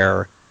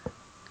aware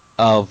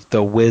of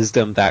the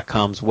wisdom that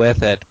comes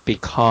with it,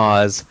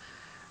 because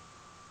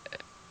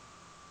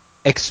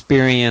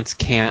experience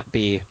can't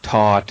be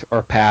taught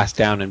or passed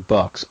down in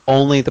books.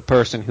 Only the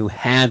person who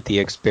had the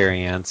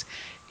experience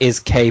is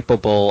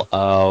capable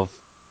of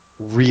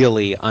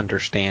really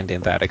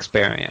understanding that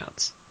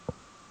experience.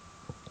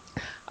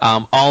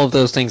 All of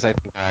those things I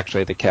think are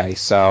actually the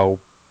case. So,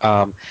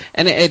 and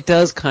it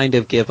does kind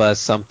of give us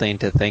something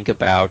to think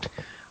about.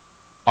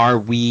 Are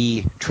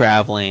we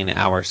traveling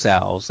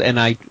ourselves? And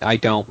I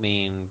don't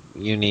mean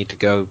you need to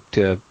go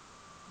to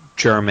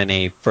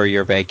Germany for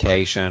your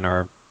vacation,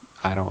 or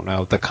I don't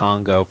know, the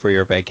Congo for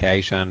your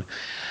vacation.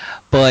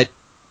 But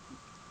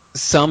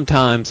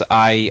sometimes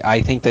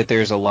I think that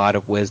there's a lot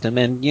of wisdom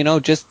in,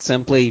 just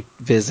simply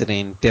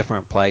visiting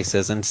different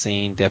places and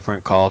seeing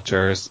different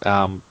cultures,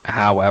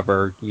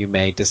 however you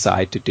may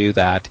decide to do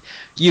that.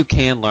 You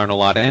can learn a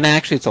lot, and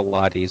actually it's a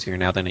lot easier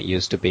now than it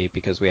used to be,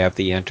 because we have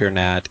the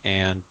internet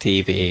and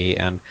TV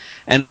and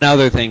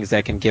other things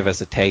that can give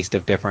us a taste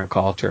of different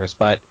cultures.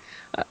 But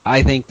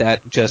I think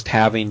that just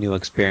having new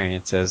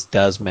experiences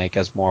does make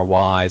us more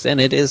wise,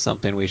 and it is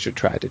something we should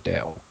try to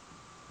do.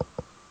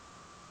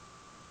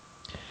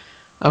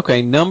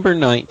 Okay, number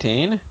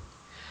 19.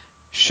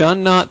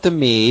 Shun not the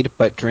mead,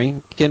 but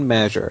drink in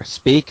measure.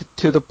 Speak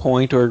to the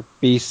point, or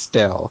be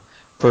still.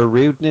 For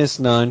rudeness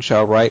none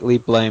shall rightly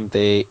blame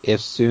thee,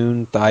 if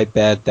soon thy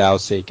bed thou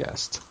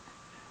seekest.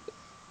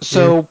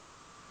 So,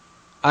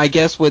 I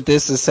guess what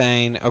this is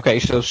saying, okay,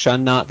 so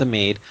shun not the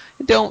mead.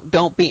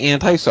 Don't be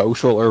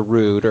antisocial or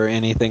rude or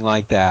anything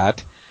like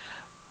that.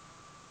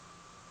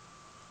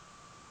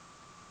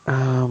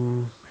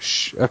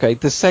 Okay,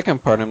 the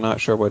second part I'm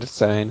not sure what it's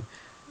saying.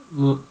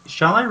 Well,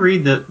 shall I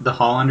read the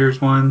Hollanders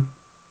one?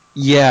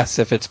 Yes,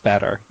 if it's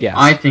better. Yes.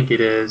 I think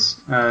it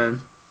is. 19.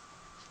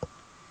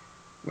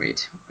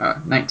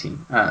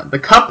 The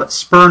cup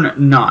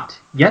spurn not,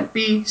 yet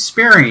be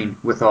sparing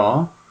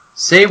withal.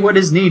 Say what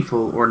is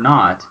needful or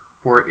not,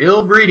 for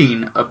ill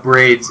breeding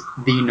upbraids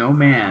thee no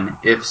man,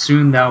 if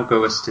soon thou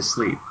goest to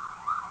sleep.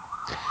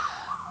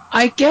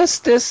 I guess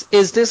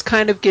this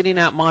kind of getting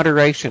at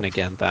moderation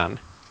again, then.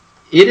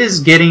 It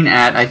is getting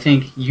at, I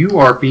think, you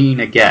are being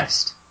a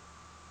guest.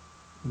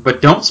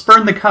 But don't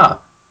spurn the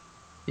cup.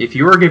 If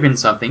you are given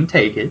something,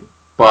 take it,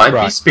 but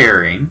be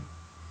sparing.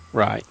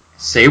 Right.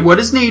 Say what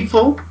is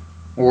needful,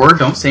 or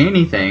don't say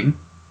anything.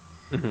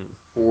 Mm-hmm.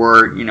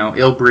 For,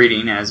 ill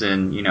breeding, as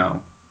in,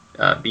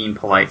 being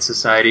polite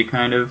society,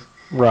 kind of.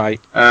 Right.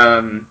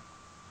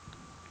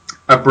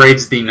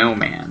 Upbraids thee no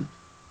man.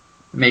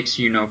 Makes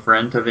you no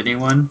friend of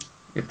anyone,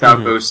 if thou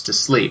goest to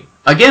sleep.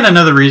 Again,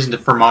 another reason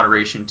for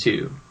moderation,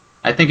 too.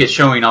 I think it's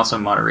showing also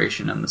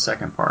moderation in the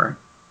second part.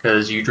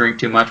 Because you drink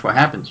too much, what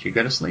happens? You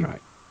go to sleep.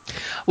 Right.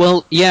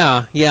 Well,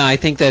 yeah, I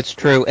think that's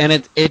true,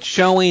 and it's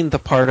showing the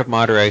part of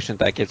moderation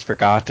that gets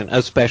forgotten,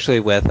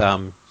 especially with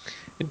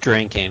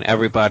drinking.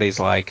 Everybody's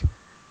like,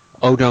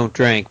 "Oh, don't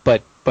drink,"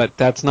 but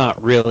that's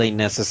not really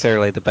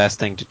necessarily the best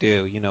thing to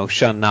do.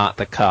 Shun not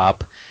the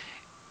cup.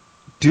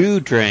 Do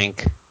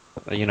drink,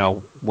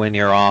 when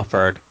you're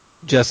offered,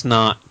 just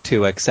not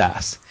to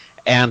excess.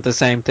 And the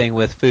same thing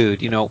with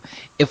food.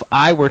 If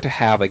I were to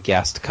have a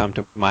guest come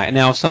to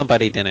now if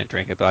somebody didn't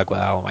drink it, like,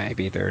 well,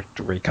 maybe they're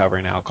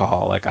recovering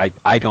alcoholic.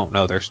 I don't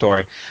know their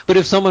story. But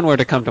if someone were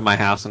to come to my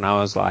house and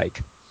I was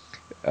like,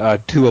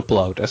 to a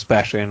bloat,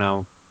 especially,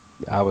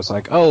 I was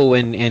like, oh,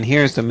 and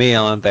here's the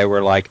meal, and they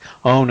were like,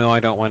 oh no, I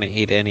don't want to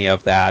eat any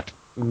of that.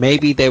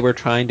 Maybe they were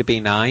trying to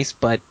be nice,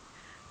 but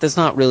that's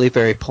not really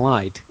very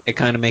polite. It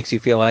kind of makes you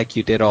feel like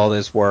you did all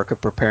this work of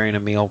preparing a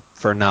meal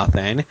for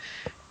nothing.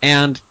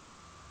 And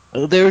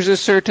there's a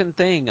certain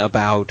thing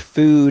about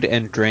food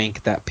and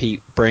drink that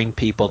bring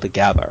people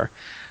together.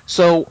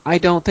 So I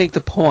don't think the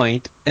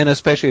point, and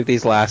especially with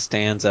these last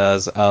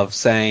stanzas, of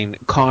saying,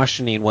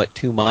 cautioning what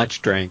too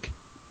much drink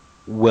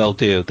will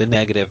do, the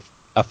negative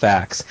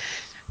effects.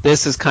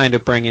 This is kind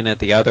of bringing it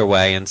the other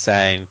way and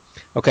saying,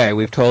 okay,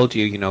 we've told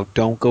you,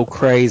 don't go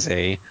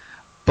crazy,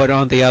 but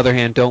on the other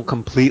hand, don't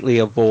completely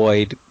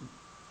avoid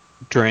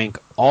drink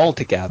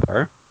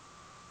altogether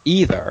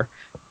either.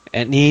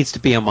 It needs to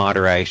be a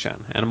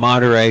moderation. And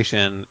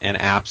moderation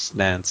and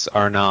abstinence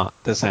are not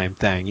the same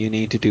thing. You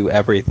need to do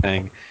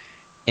everything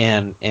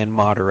in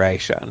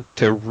moderation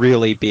to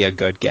really be a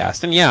good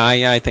guest. And yeah,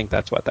 I think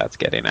that's what that's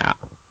getting at.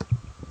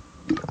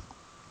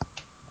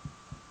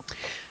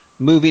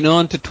 Moving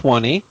on to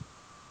 20.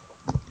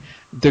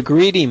 The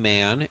greedy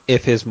man,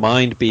 if his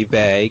mind be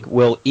vague,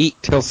 will eat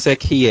till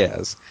sick he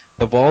is.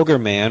 The vulgar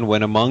man,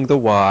 when among the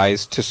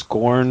wise, to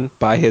scorn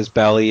by his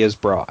belly is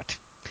brought.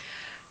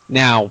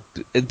 Now,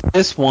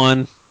 this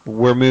one,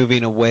 we're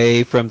moving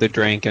away from the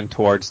drink and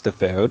towards the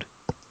food.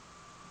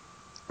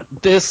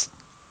 This,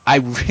 I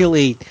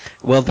really,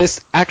 well,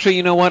 this, actually,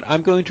 you know what?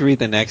 I'm going to read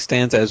the next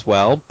stanza as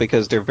well,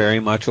 because they're very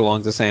much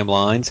along the same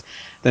lines.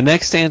 The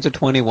next stanza,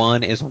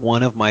 21, is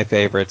one of my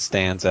favorite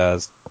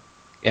stanzas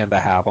in the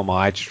Havamal.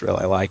 I just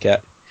really like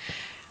it.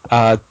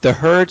 The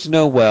herds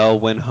know well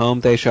when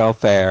home they shall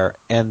fare,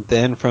 and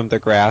then from the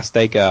grass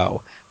they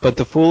go. But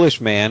the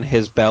foolish man,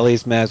 his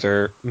belly's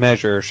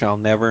measure shall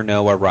never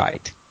know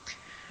aright.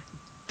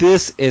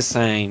 This is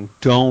saying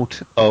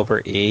don't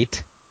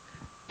overeat,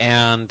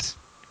 and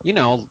you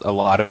know a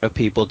lot of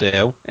people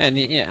do, and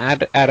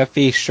at a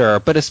feast, sure,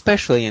 but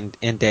especially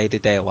in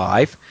day-to-day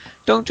life,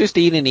 don't just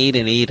eat and eat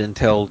and eat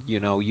until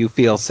you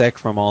feel sick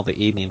from all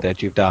the eating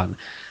that you've done.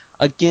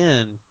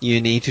 Again,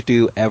 you need to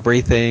do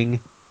everything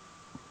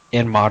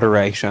in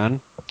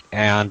moderation,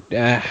 and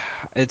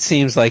it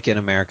seems like in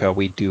America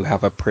we do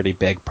have a pretty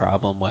big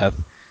problem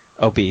with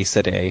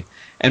obesity,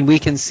 and we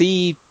can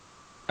see,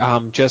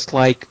 just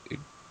like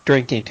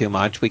drinking too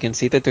much, we can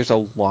see that there's a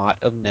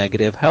lot of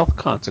negative health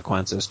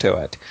consequences to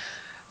it.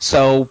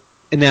 So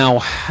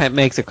now it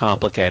makes it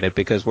complicated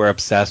because we're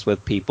obsessed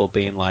with people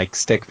being like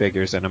stick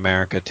figures in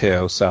America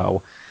too,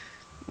 so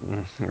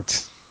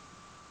it's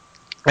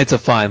a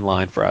fine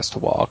line for us to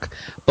walk.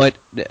 But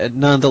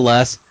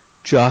nonetheless,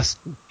 just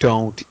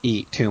don't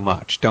eat too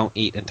much. Don't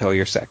eat until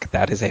you're sick.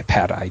 That is a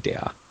bad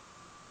idea.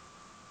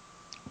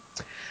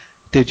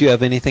 Did you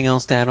have anything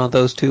else to add on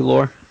those two,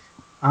 Lore?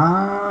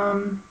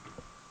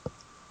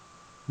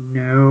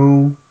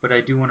 No, but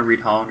I do want to read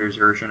Hollander's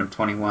version of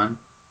 21.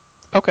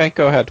 Okay,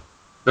 go ahead.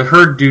 The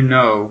herd do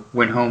know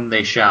when home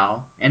they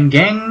shall, and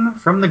gang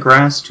from the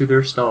grass to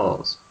their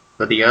stalls.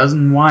 But the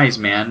unwise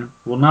man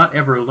will not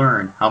ever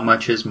learn how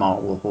much his maw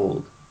will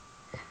hold.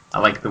 I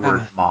like the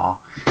word maw.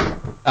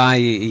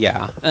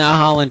 Yeah.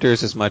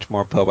 Hollander's is much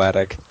more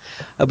poetic,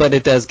 but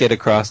it does get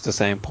across the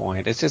same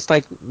point. It's just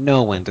like,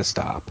 know when to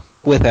stop.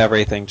 With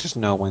everything, just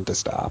know when to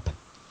stop.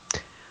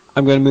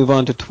 I'm going to move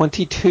on to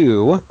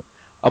 22.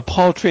 A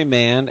paltry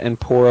man and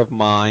poor of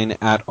mind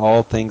at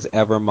all things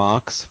ever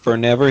mocks, for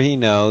never he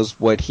knows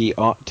what he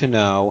ought to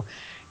know,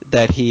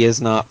 that he is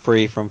not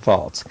free from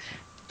faults.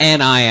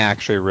 And I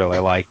actually really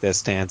like this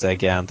stanza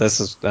again.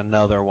 This is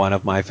another one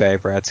of my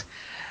favorites.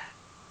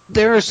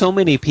 There are so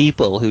many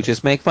people who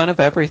just make fun of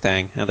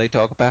everything, and they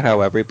talk about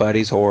how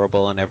everybody's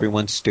horrible and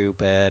everyone's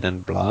stupid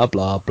and blah,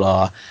 blah,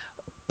 blah.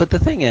 But the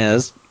thing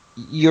is,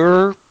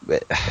 you're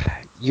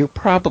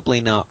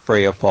probably not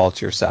free of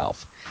faults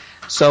yourself.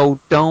 So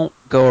don't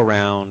go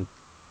around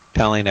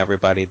telling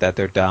everybody that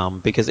they're dumb,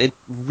 because it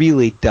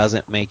really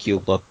doesn't make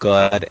you look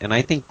good, and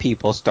I think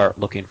people start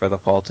looking for the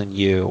faults in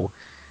you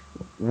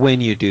when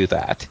you do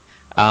that.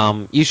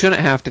 You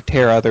shouldn't have to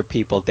tear other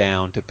people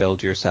down to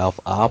build yourself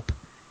up.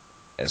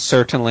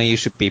 Certainly you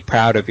should be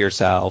proud of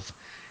yourself,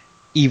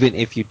 even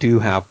if you do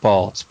have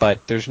faults,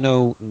 but there's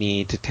no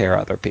need to tear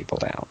other people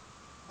down.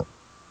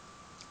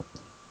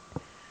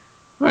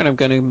 Alright, I'm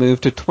going to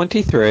move to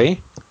 23.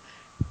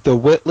 The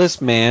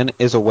witless man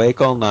is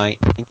awake all night,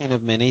 thinking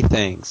of many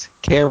things.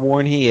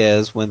 Careworn he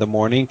is when the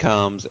morning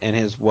comes, and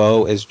his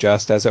woe is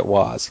just as it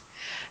was.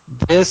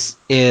 This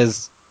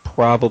is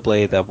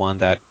probably the one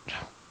that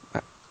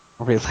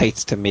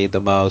relates to me the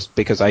most,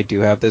 because I do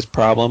have this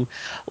problem.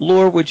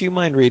 Lore, would you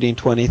mind reading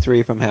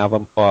 23 from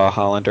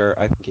Hollander?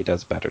 I think he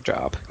does a better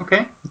job.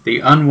 Okay. The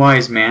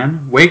unwise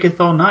man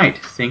waketh all night,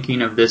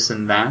 thinking of this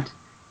and that,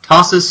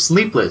 tosses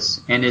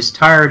sleepless, and is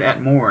tired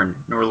at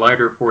morn, nor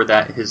lighter for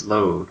that his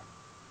load.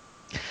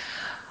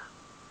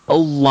 A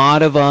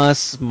lot of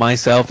us,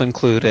 myself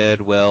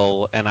included,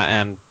 will,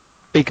 and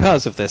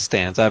because of this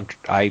stance, I'm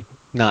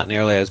not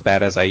nearly as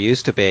bad as I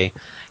used to be.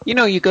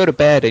 You go to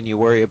bed and you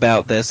worry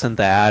about this and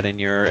that,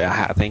 and you're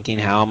thinking,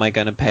 how am I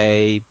going to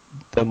pay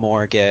the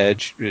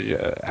mortgage?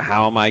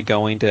 How am I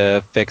going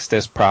to fix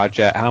this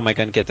project? How am I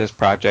going to get this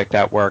project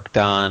at work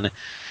done?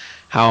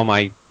 How am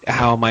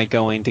I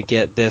going to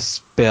get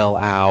this bill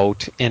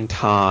out in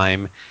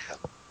time?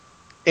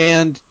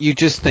 And you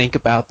just think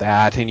about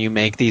that, and you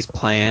make these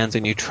plans,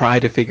 and you try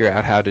to figure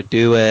out how to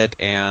do it,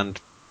 and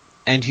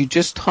you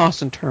just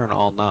toss and turn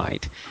all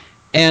night.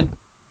 And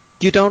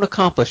you don't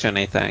accomplish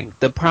anything.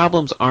 The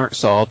problems aren't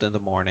solved in the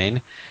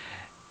morning.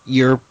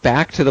 You're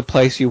back to the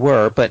place you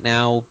were, but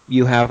now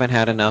you haven't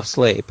had enough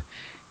sleep.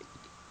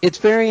 It's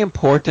very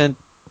important,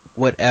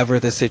 whatever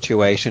the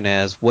situation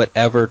is,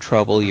 whatever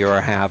trouble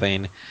you're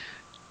having,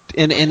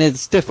 and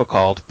it's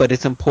difficult, but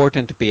it's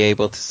important to be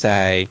able to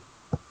say,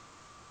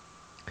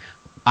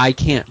 I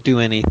can't do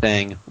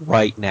anything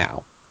right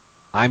now.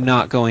 I'm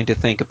not going to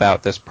think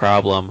about this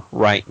problem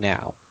right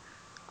now.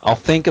 I'll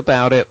think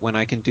about it when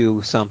I can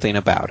do something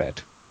about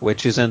it,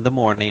 which is in the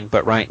morning,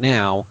 but right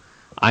now,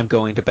 I'm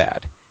going to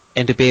bed.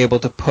 And to be able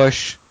to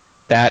push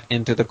that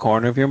into the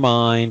corner of your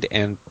mind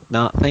and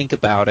not think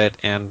about it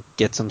and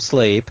get some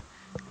sleep,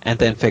 and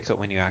then fix it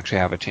when you actually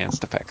have a chance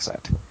to fix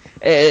it.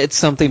 It's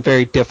something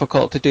very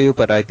difficult to do,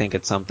 but I think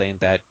it's something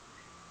that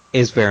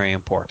is very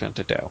important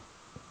to do.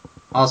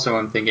 Also,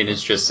 I'm thinking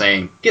it's just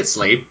saying, get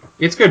sleep.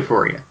 It's good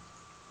for you.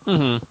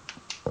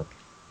 Mm-hmm.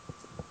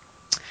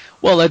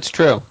 Well, that's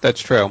true.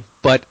 That's true.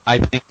 But I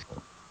think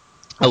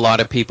a lot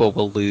of people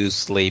will lose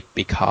sleep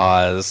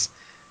because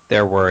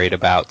they're worried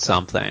about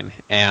something.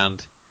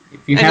 If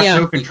you And have yeah,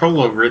 no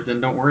control over it, then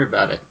don't worry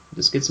about it.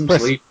 Just get some pre-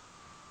 sleep.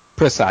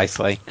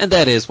 precisely. And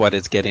that is what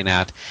it's getting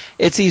at.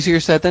 It's easier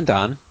said than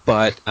done,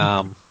 but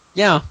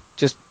yeah,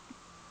 just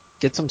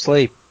get some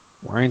sleep.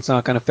 Worrying's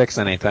not going to fix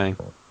anything.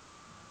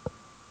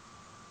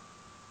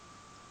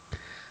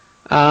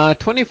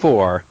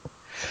 24.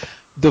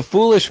 The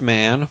foolish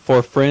man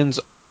for friends.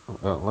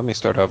 Let me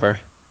start over.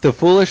 The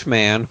foolish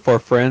man for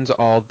friends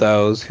all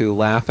those who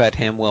laugh at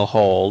him will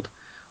hold.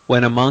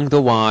 When among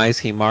the wise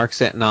he marks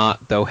it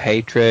not, though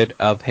hatred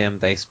of him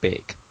they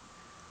speak.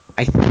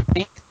 I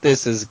think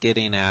this is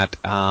getting at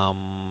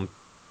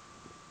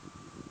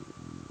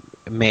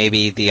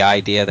maybe the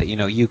idea that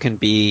you can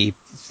be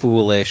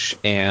foolish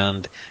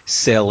and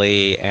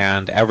silly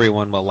and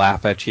everyone will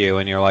laugh at you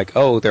and you're like,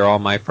 oh, they're all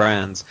my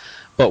friends,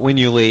 but when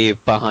you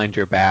leave behind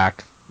your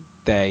back,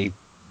 they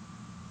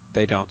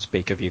don't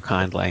speak of you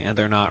kindly and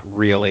they're not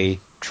really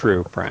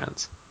true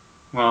friends.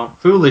 Well,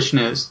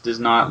 foolishness does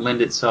not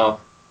lend itself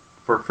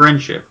for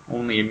friendship,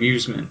 only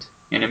amusement.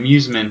 And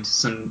amusement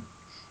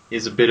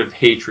is a bit of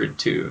hatred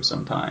too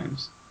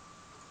sometimes.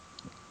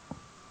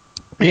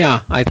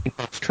 Yeah, I think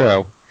that's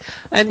true.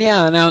 And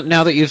yeah,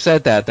 now that you've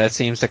said that, that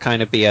seems to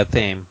kind of be a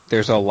theme.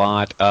 There's a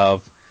lot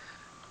of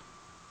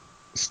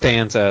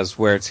stanzas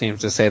where it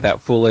seems to say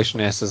that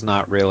foolishness is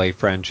not really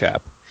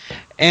friendship.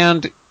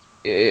 And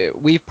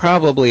we've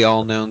probably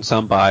all known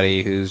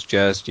somebody who's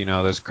just,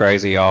 this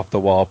crazy off the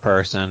wall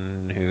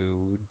person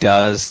who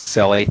does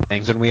silly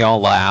things and we all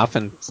laugh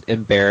and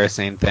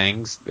embarrassing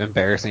things,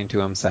 embarrassing to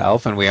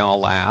himself and we all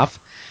laugh.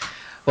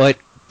 But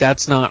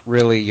that's not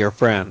really your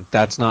friend.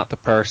 That's not the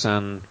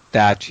person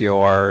that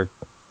you're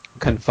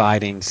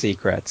confiding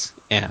secrets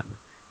in.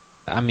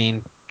 I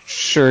mean,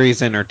 sure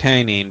he's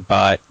entertaining,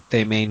 but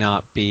they may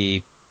not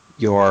be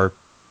your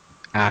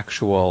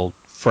actual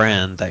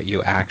friend that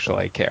you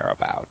actually care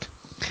about.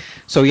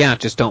 So yeah,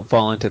 just don't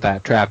fall into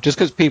that trap. Just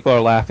because people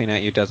are laughing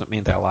at you doesn't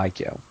mean they like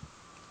you.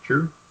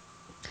 True.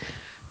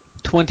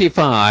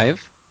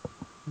 25.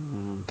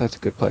 That's a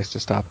good place to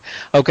stop.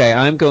 Okay,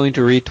 I'm going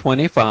to read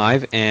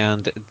 25,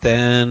 and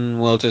then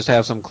we'll just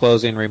have some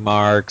closing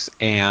remarks,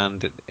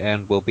 and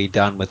we'll be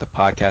done with the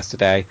podcast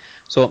today.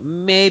 So it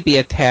may be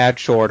a tad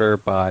shorter,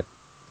 but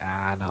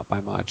not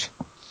by much.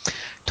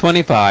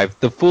 25.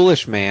 The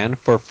foolish man,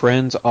 for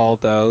friends all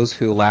those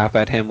who laugh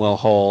at him will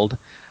hold,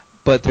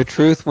 but the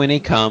truth when he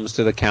comes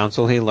to the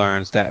council he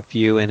learns that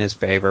few in his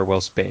favor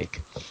will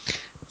speak.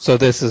 So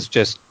this is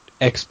just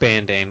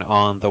expanding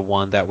on the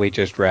one that we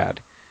just read.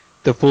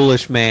 The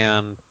foolish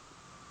man,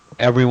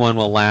 everyone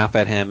will laugh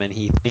at him and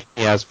he thinks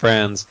he has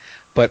friends,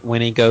 but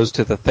when he goes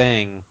to the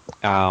thing,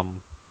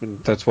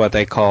 that's what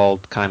they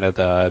called kind of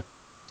the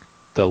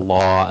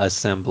law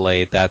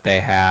assembly that they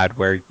had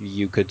where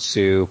you could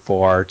sue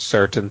for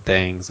certain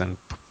things and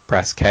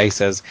press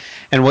cases.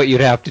 And what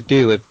you'd have to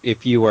do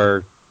if you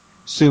were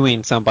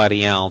suing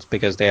somebody else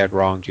because they had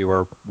wronged you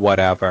or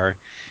whatever,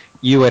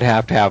 you would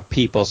have to have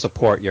people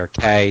support your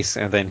case,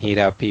 and then he'd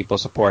have people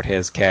support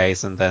his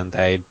case, and then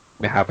they'd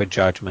have a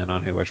judgment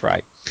on who was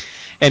right.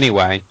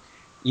 Anyway,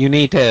 you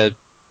need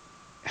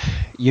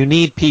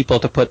people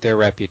to put their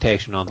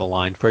reputation on the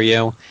line for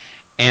you.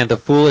 And the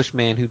foolish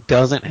man who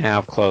doesn't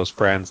have close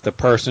friends, the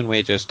person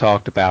we just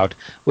talked about,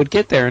 would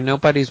get there and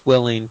nobody's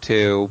willing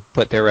to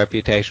put their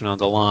reputation on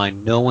the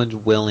line. No one's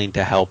willing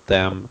to help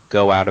them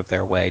go out of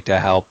their way to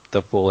help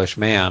the foolish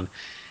man.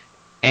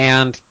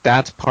 And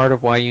that's part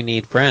of why you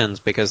need friends,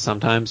 because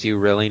sometimes you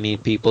really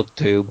need people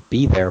to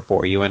be there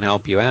for you and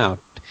help you out.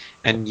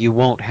 And you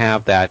won't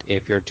have that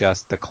if you're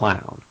just the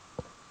clown.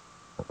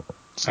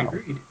 So.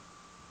 Agreed.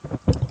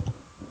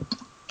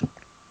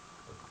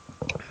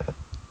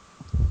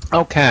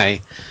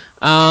 Okay.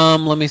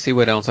 Let me see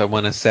what else I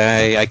want to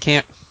say. I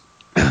can't.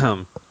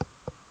 I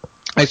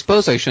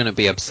suppose I shouldn't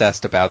be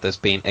obsessed about this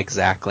being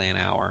exactly an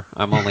hour.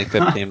 I'm only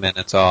 15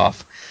 minutes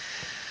off.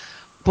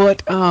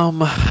 But,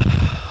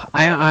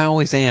 I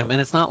always am. And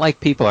it's not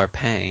like people are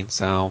paying,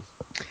 so.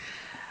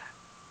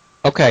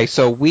 Okay,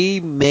 so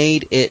we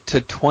made it to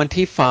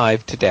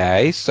 25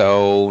 today.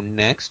 So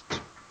next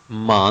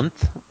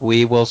month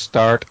we will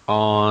start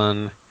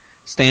on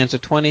stanza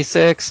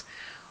 26.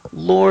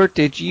 Lord,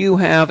 did you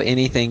have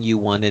anything you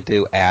wanted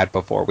to add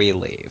before we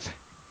leave?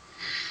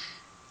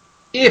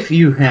 If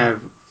you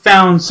have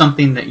found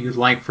something that you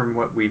like from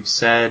what we've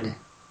said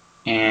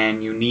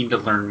and you need to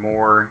learn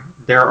more,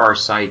 there are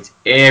sites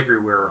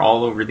everywhere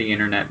all over the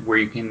internet where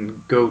you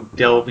can go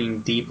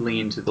delving deeply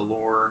into the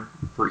lore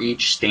for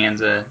each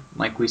stanza.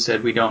 Like we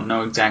said, we don't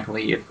know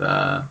exactly if,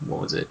 what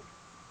was it?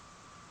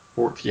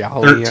 Yali,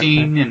 I think.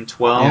 13 and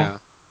 12? Yeah.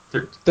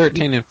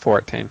 13 and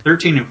 14.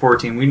 13 and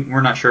 14,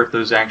 we're not sure if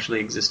those actually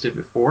existed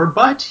before,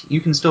 but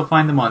you can still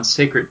find them on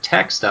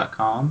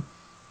sacredtext.com.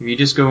 If you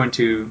just go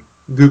into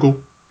Google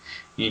and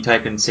you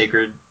type in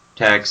sacred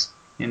text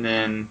and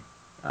then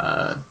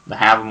the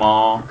have them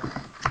all,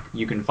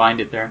 you can find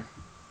it there.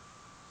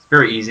 It's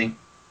very easy.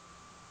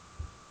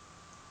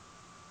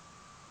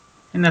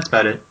 And that's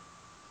about it.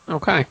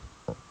 Okay.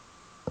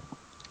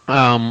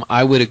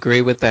 I would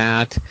agree with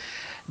that.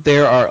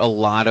 There are a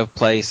lot of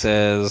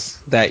places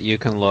that you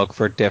can look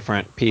for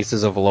different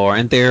pieces of lore,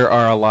 and there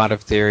are a lot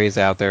of theories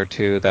out there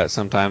too that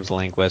sometimes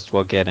linguists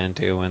will get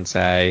into and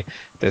say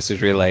this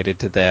is related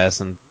to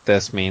this and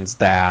this means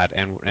that,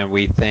 and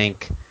we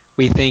think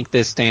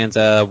this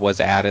stanza was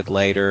added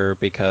later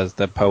because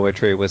the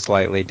poetry was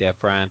slightly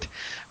different.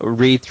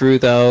 Read through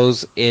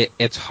those;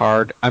 it's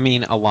hard. I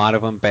mean, a lot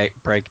of them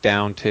break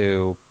down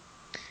to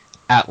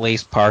at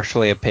least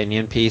partially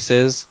opinion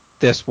pieces.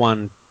 This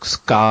one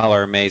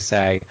scholar may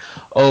say,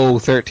 oh,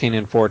 13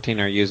 and 14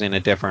 are using a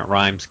different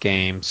rhyme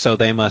scheme, so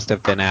they must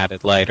have been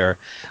added later.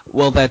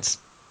 Well, that's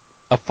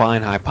a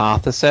fine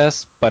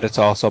hypothesis, but it's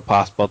also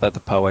possible that the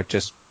poet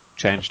just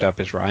changed up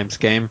his rhyme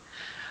scheme.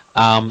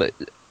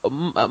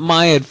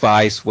 My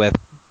advice with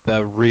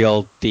the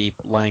real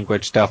deep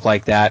language stuff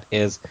like that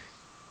is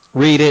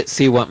read it,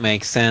 see what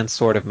makes sense,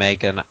 sort of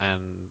make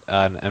an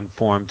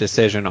informed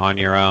decision on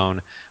your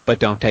own, but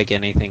don't take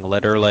anything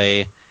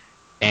literally.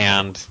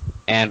 And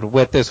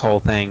with this whole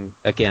thing,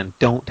 again,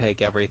 don't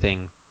take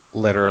everything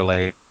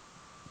literally.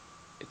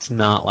 It's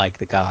not like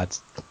the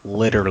gods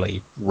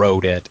literally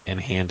wrote it and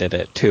handed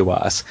it to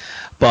us,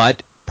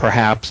 but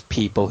perhaps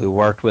people who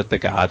worked with the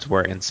gods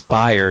were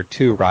inspired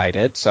to write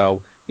it.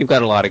 So you've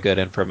got a lot of good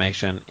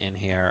information in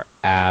here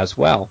as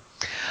well.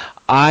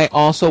 I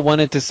also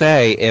wanted to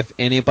say if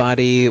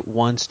anybody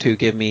wants to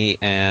give me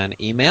an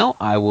email,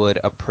 I would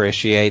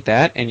appreciate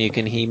that. And you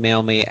can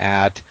email me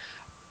at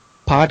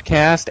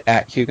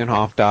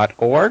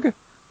podcast@hugenhof.org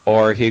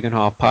or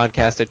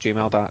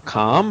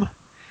hugenhofpodcast@gmail.com.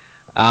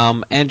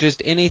 And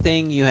just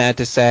anything you had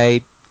to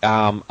say,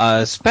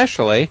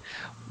 especially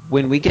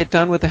when we get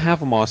done with the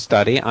Havamoth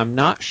study. I'm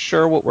not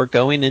sure what we're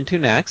going into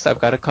next. I've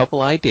got a couple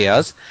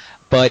ideas.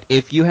 But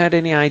if you had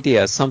any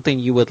ideas, something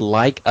you would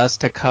like us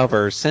to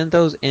cover, send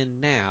those in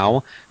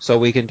now so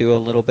we can do a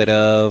little bit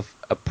of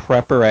a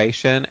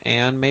preparation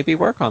and maybe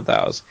work on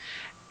those.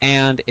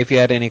 And if you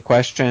had any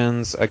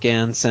questions,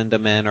 again, send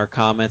them in or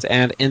comments.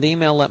 And in the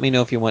email, let me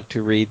know if you want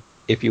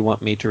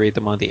me to read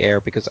them on the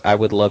air, because I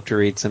would love to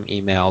read some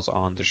emails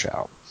on the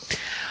show.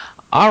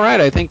 All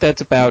right, I think that's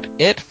about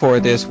it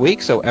for this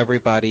week. So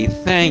everybody,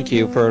 thank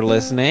you for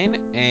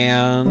listening,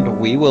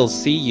 and we will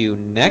see you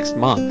next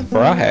month.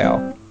 For a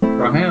hail.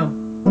 Rahel.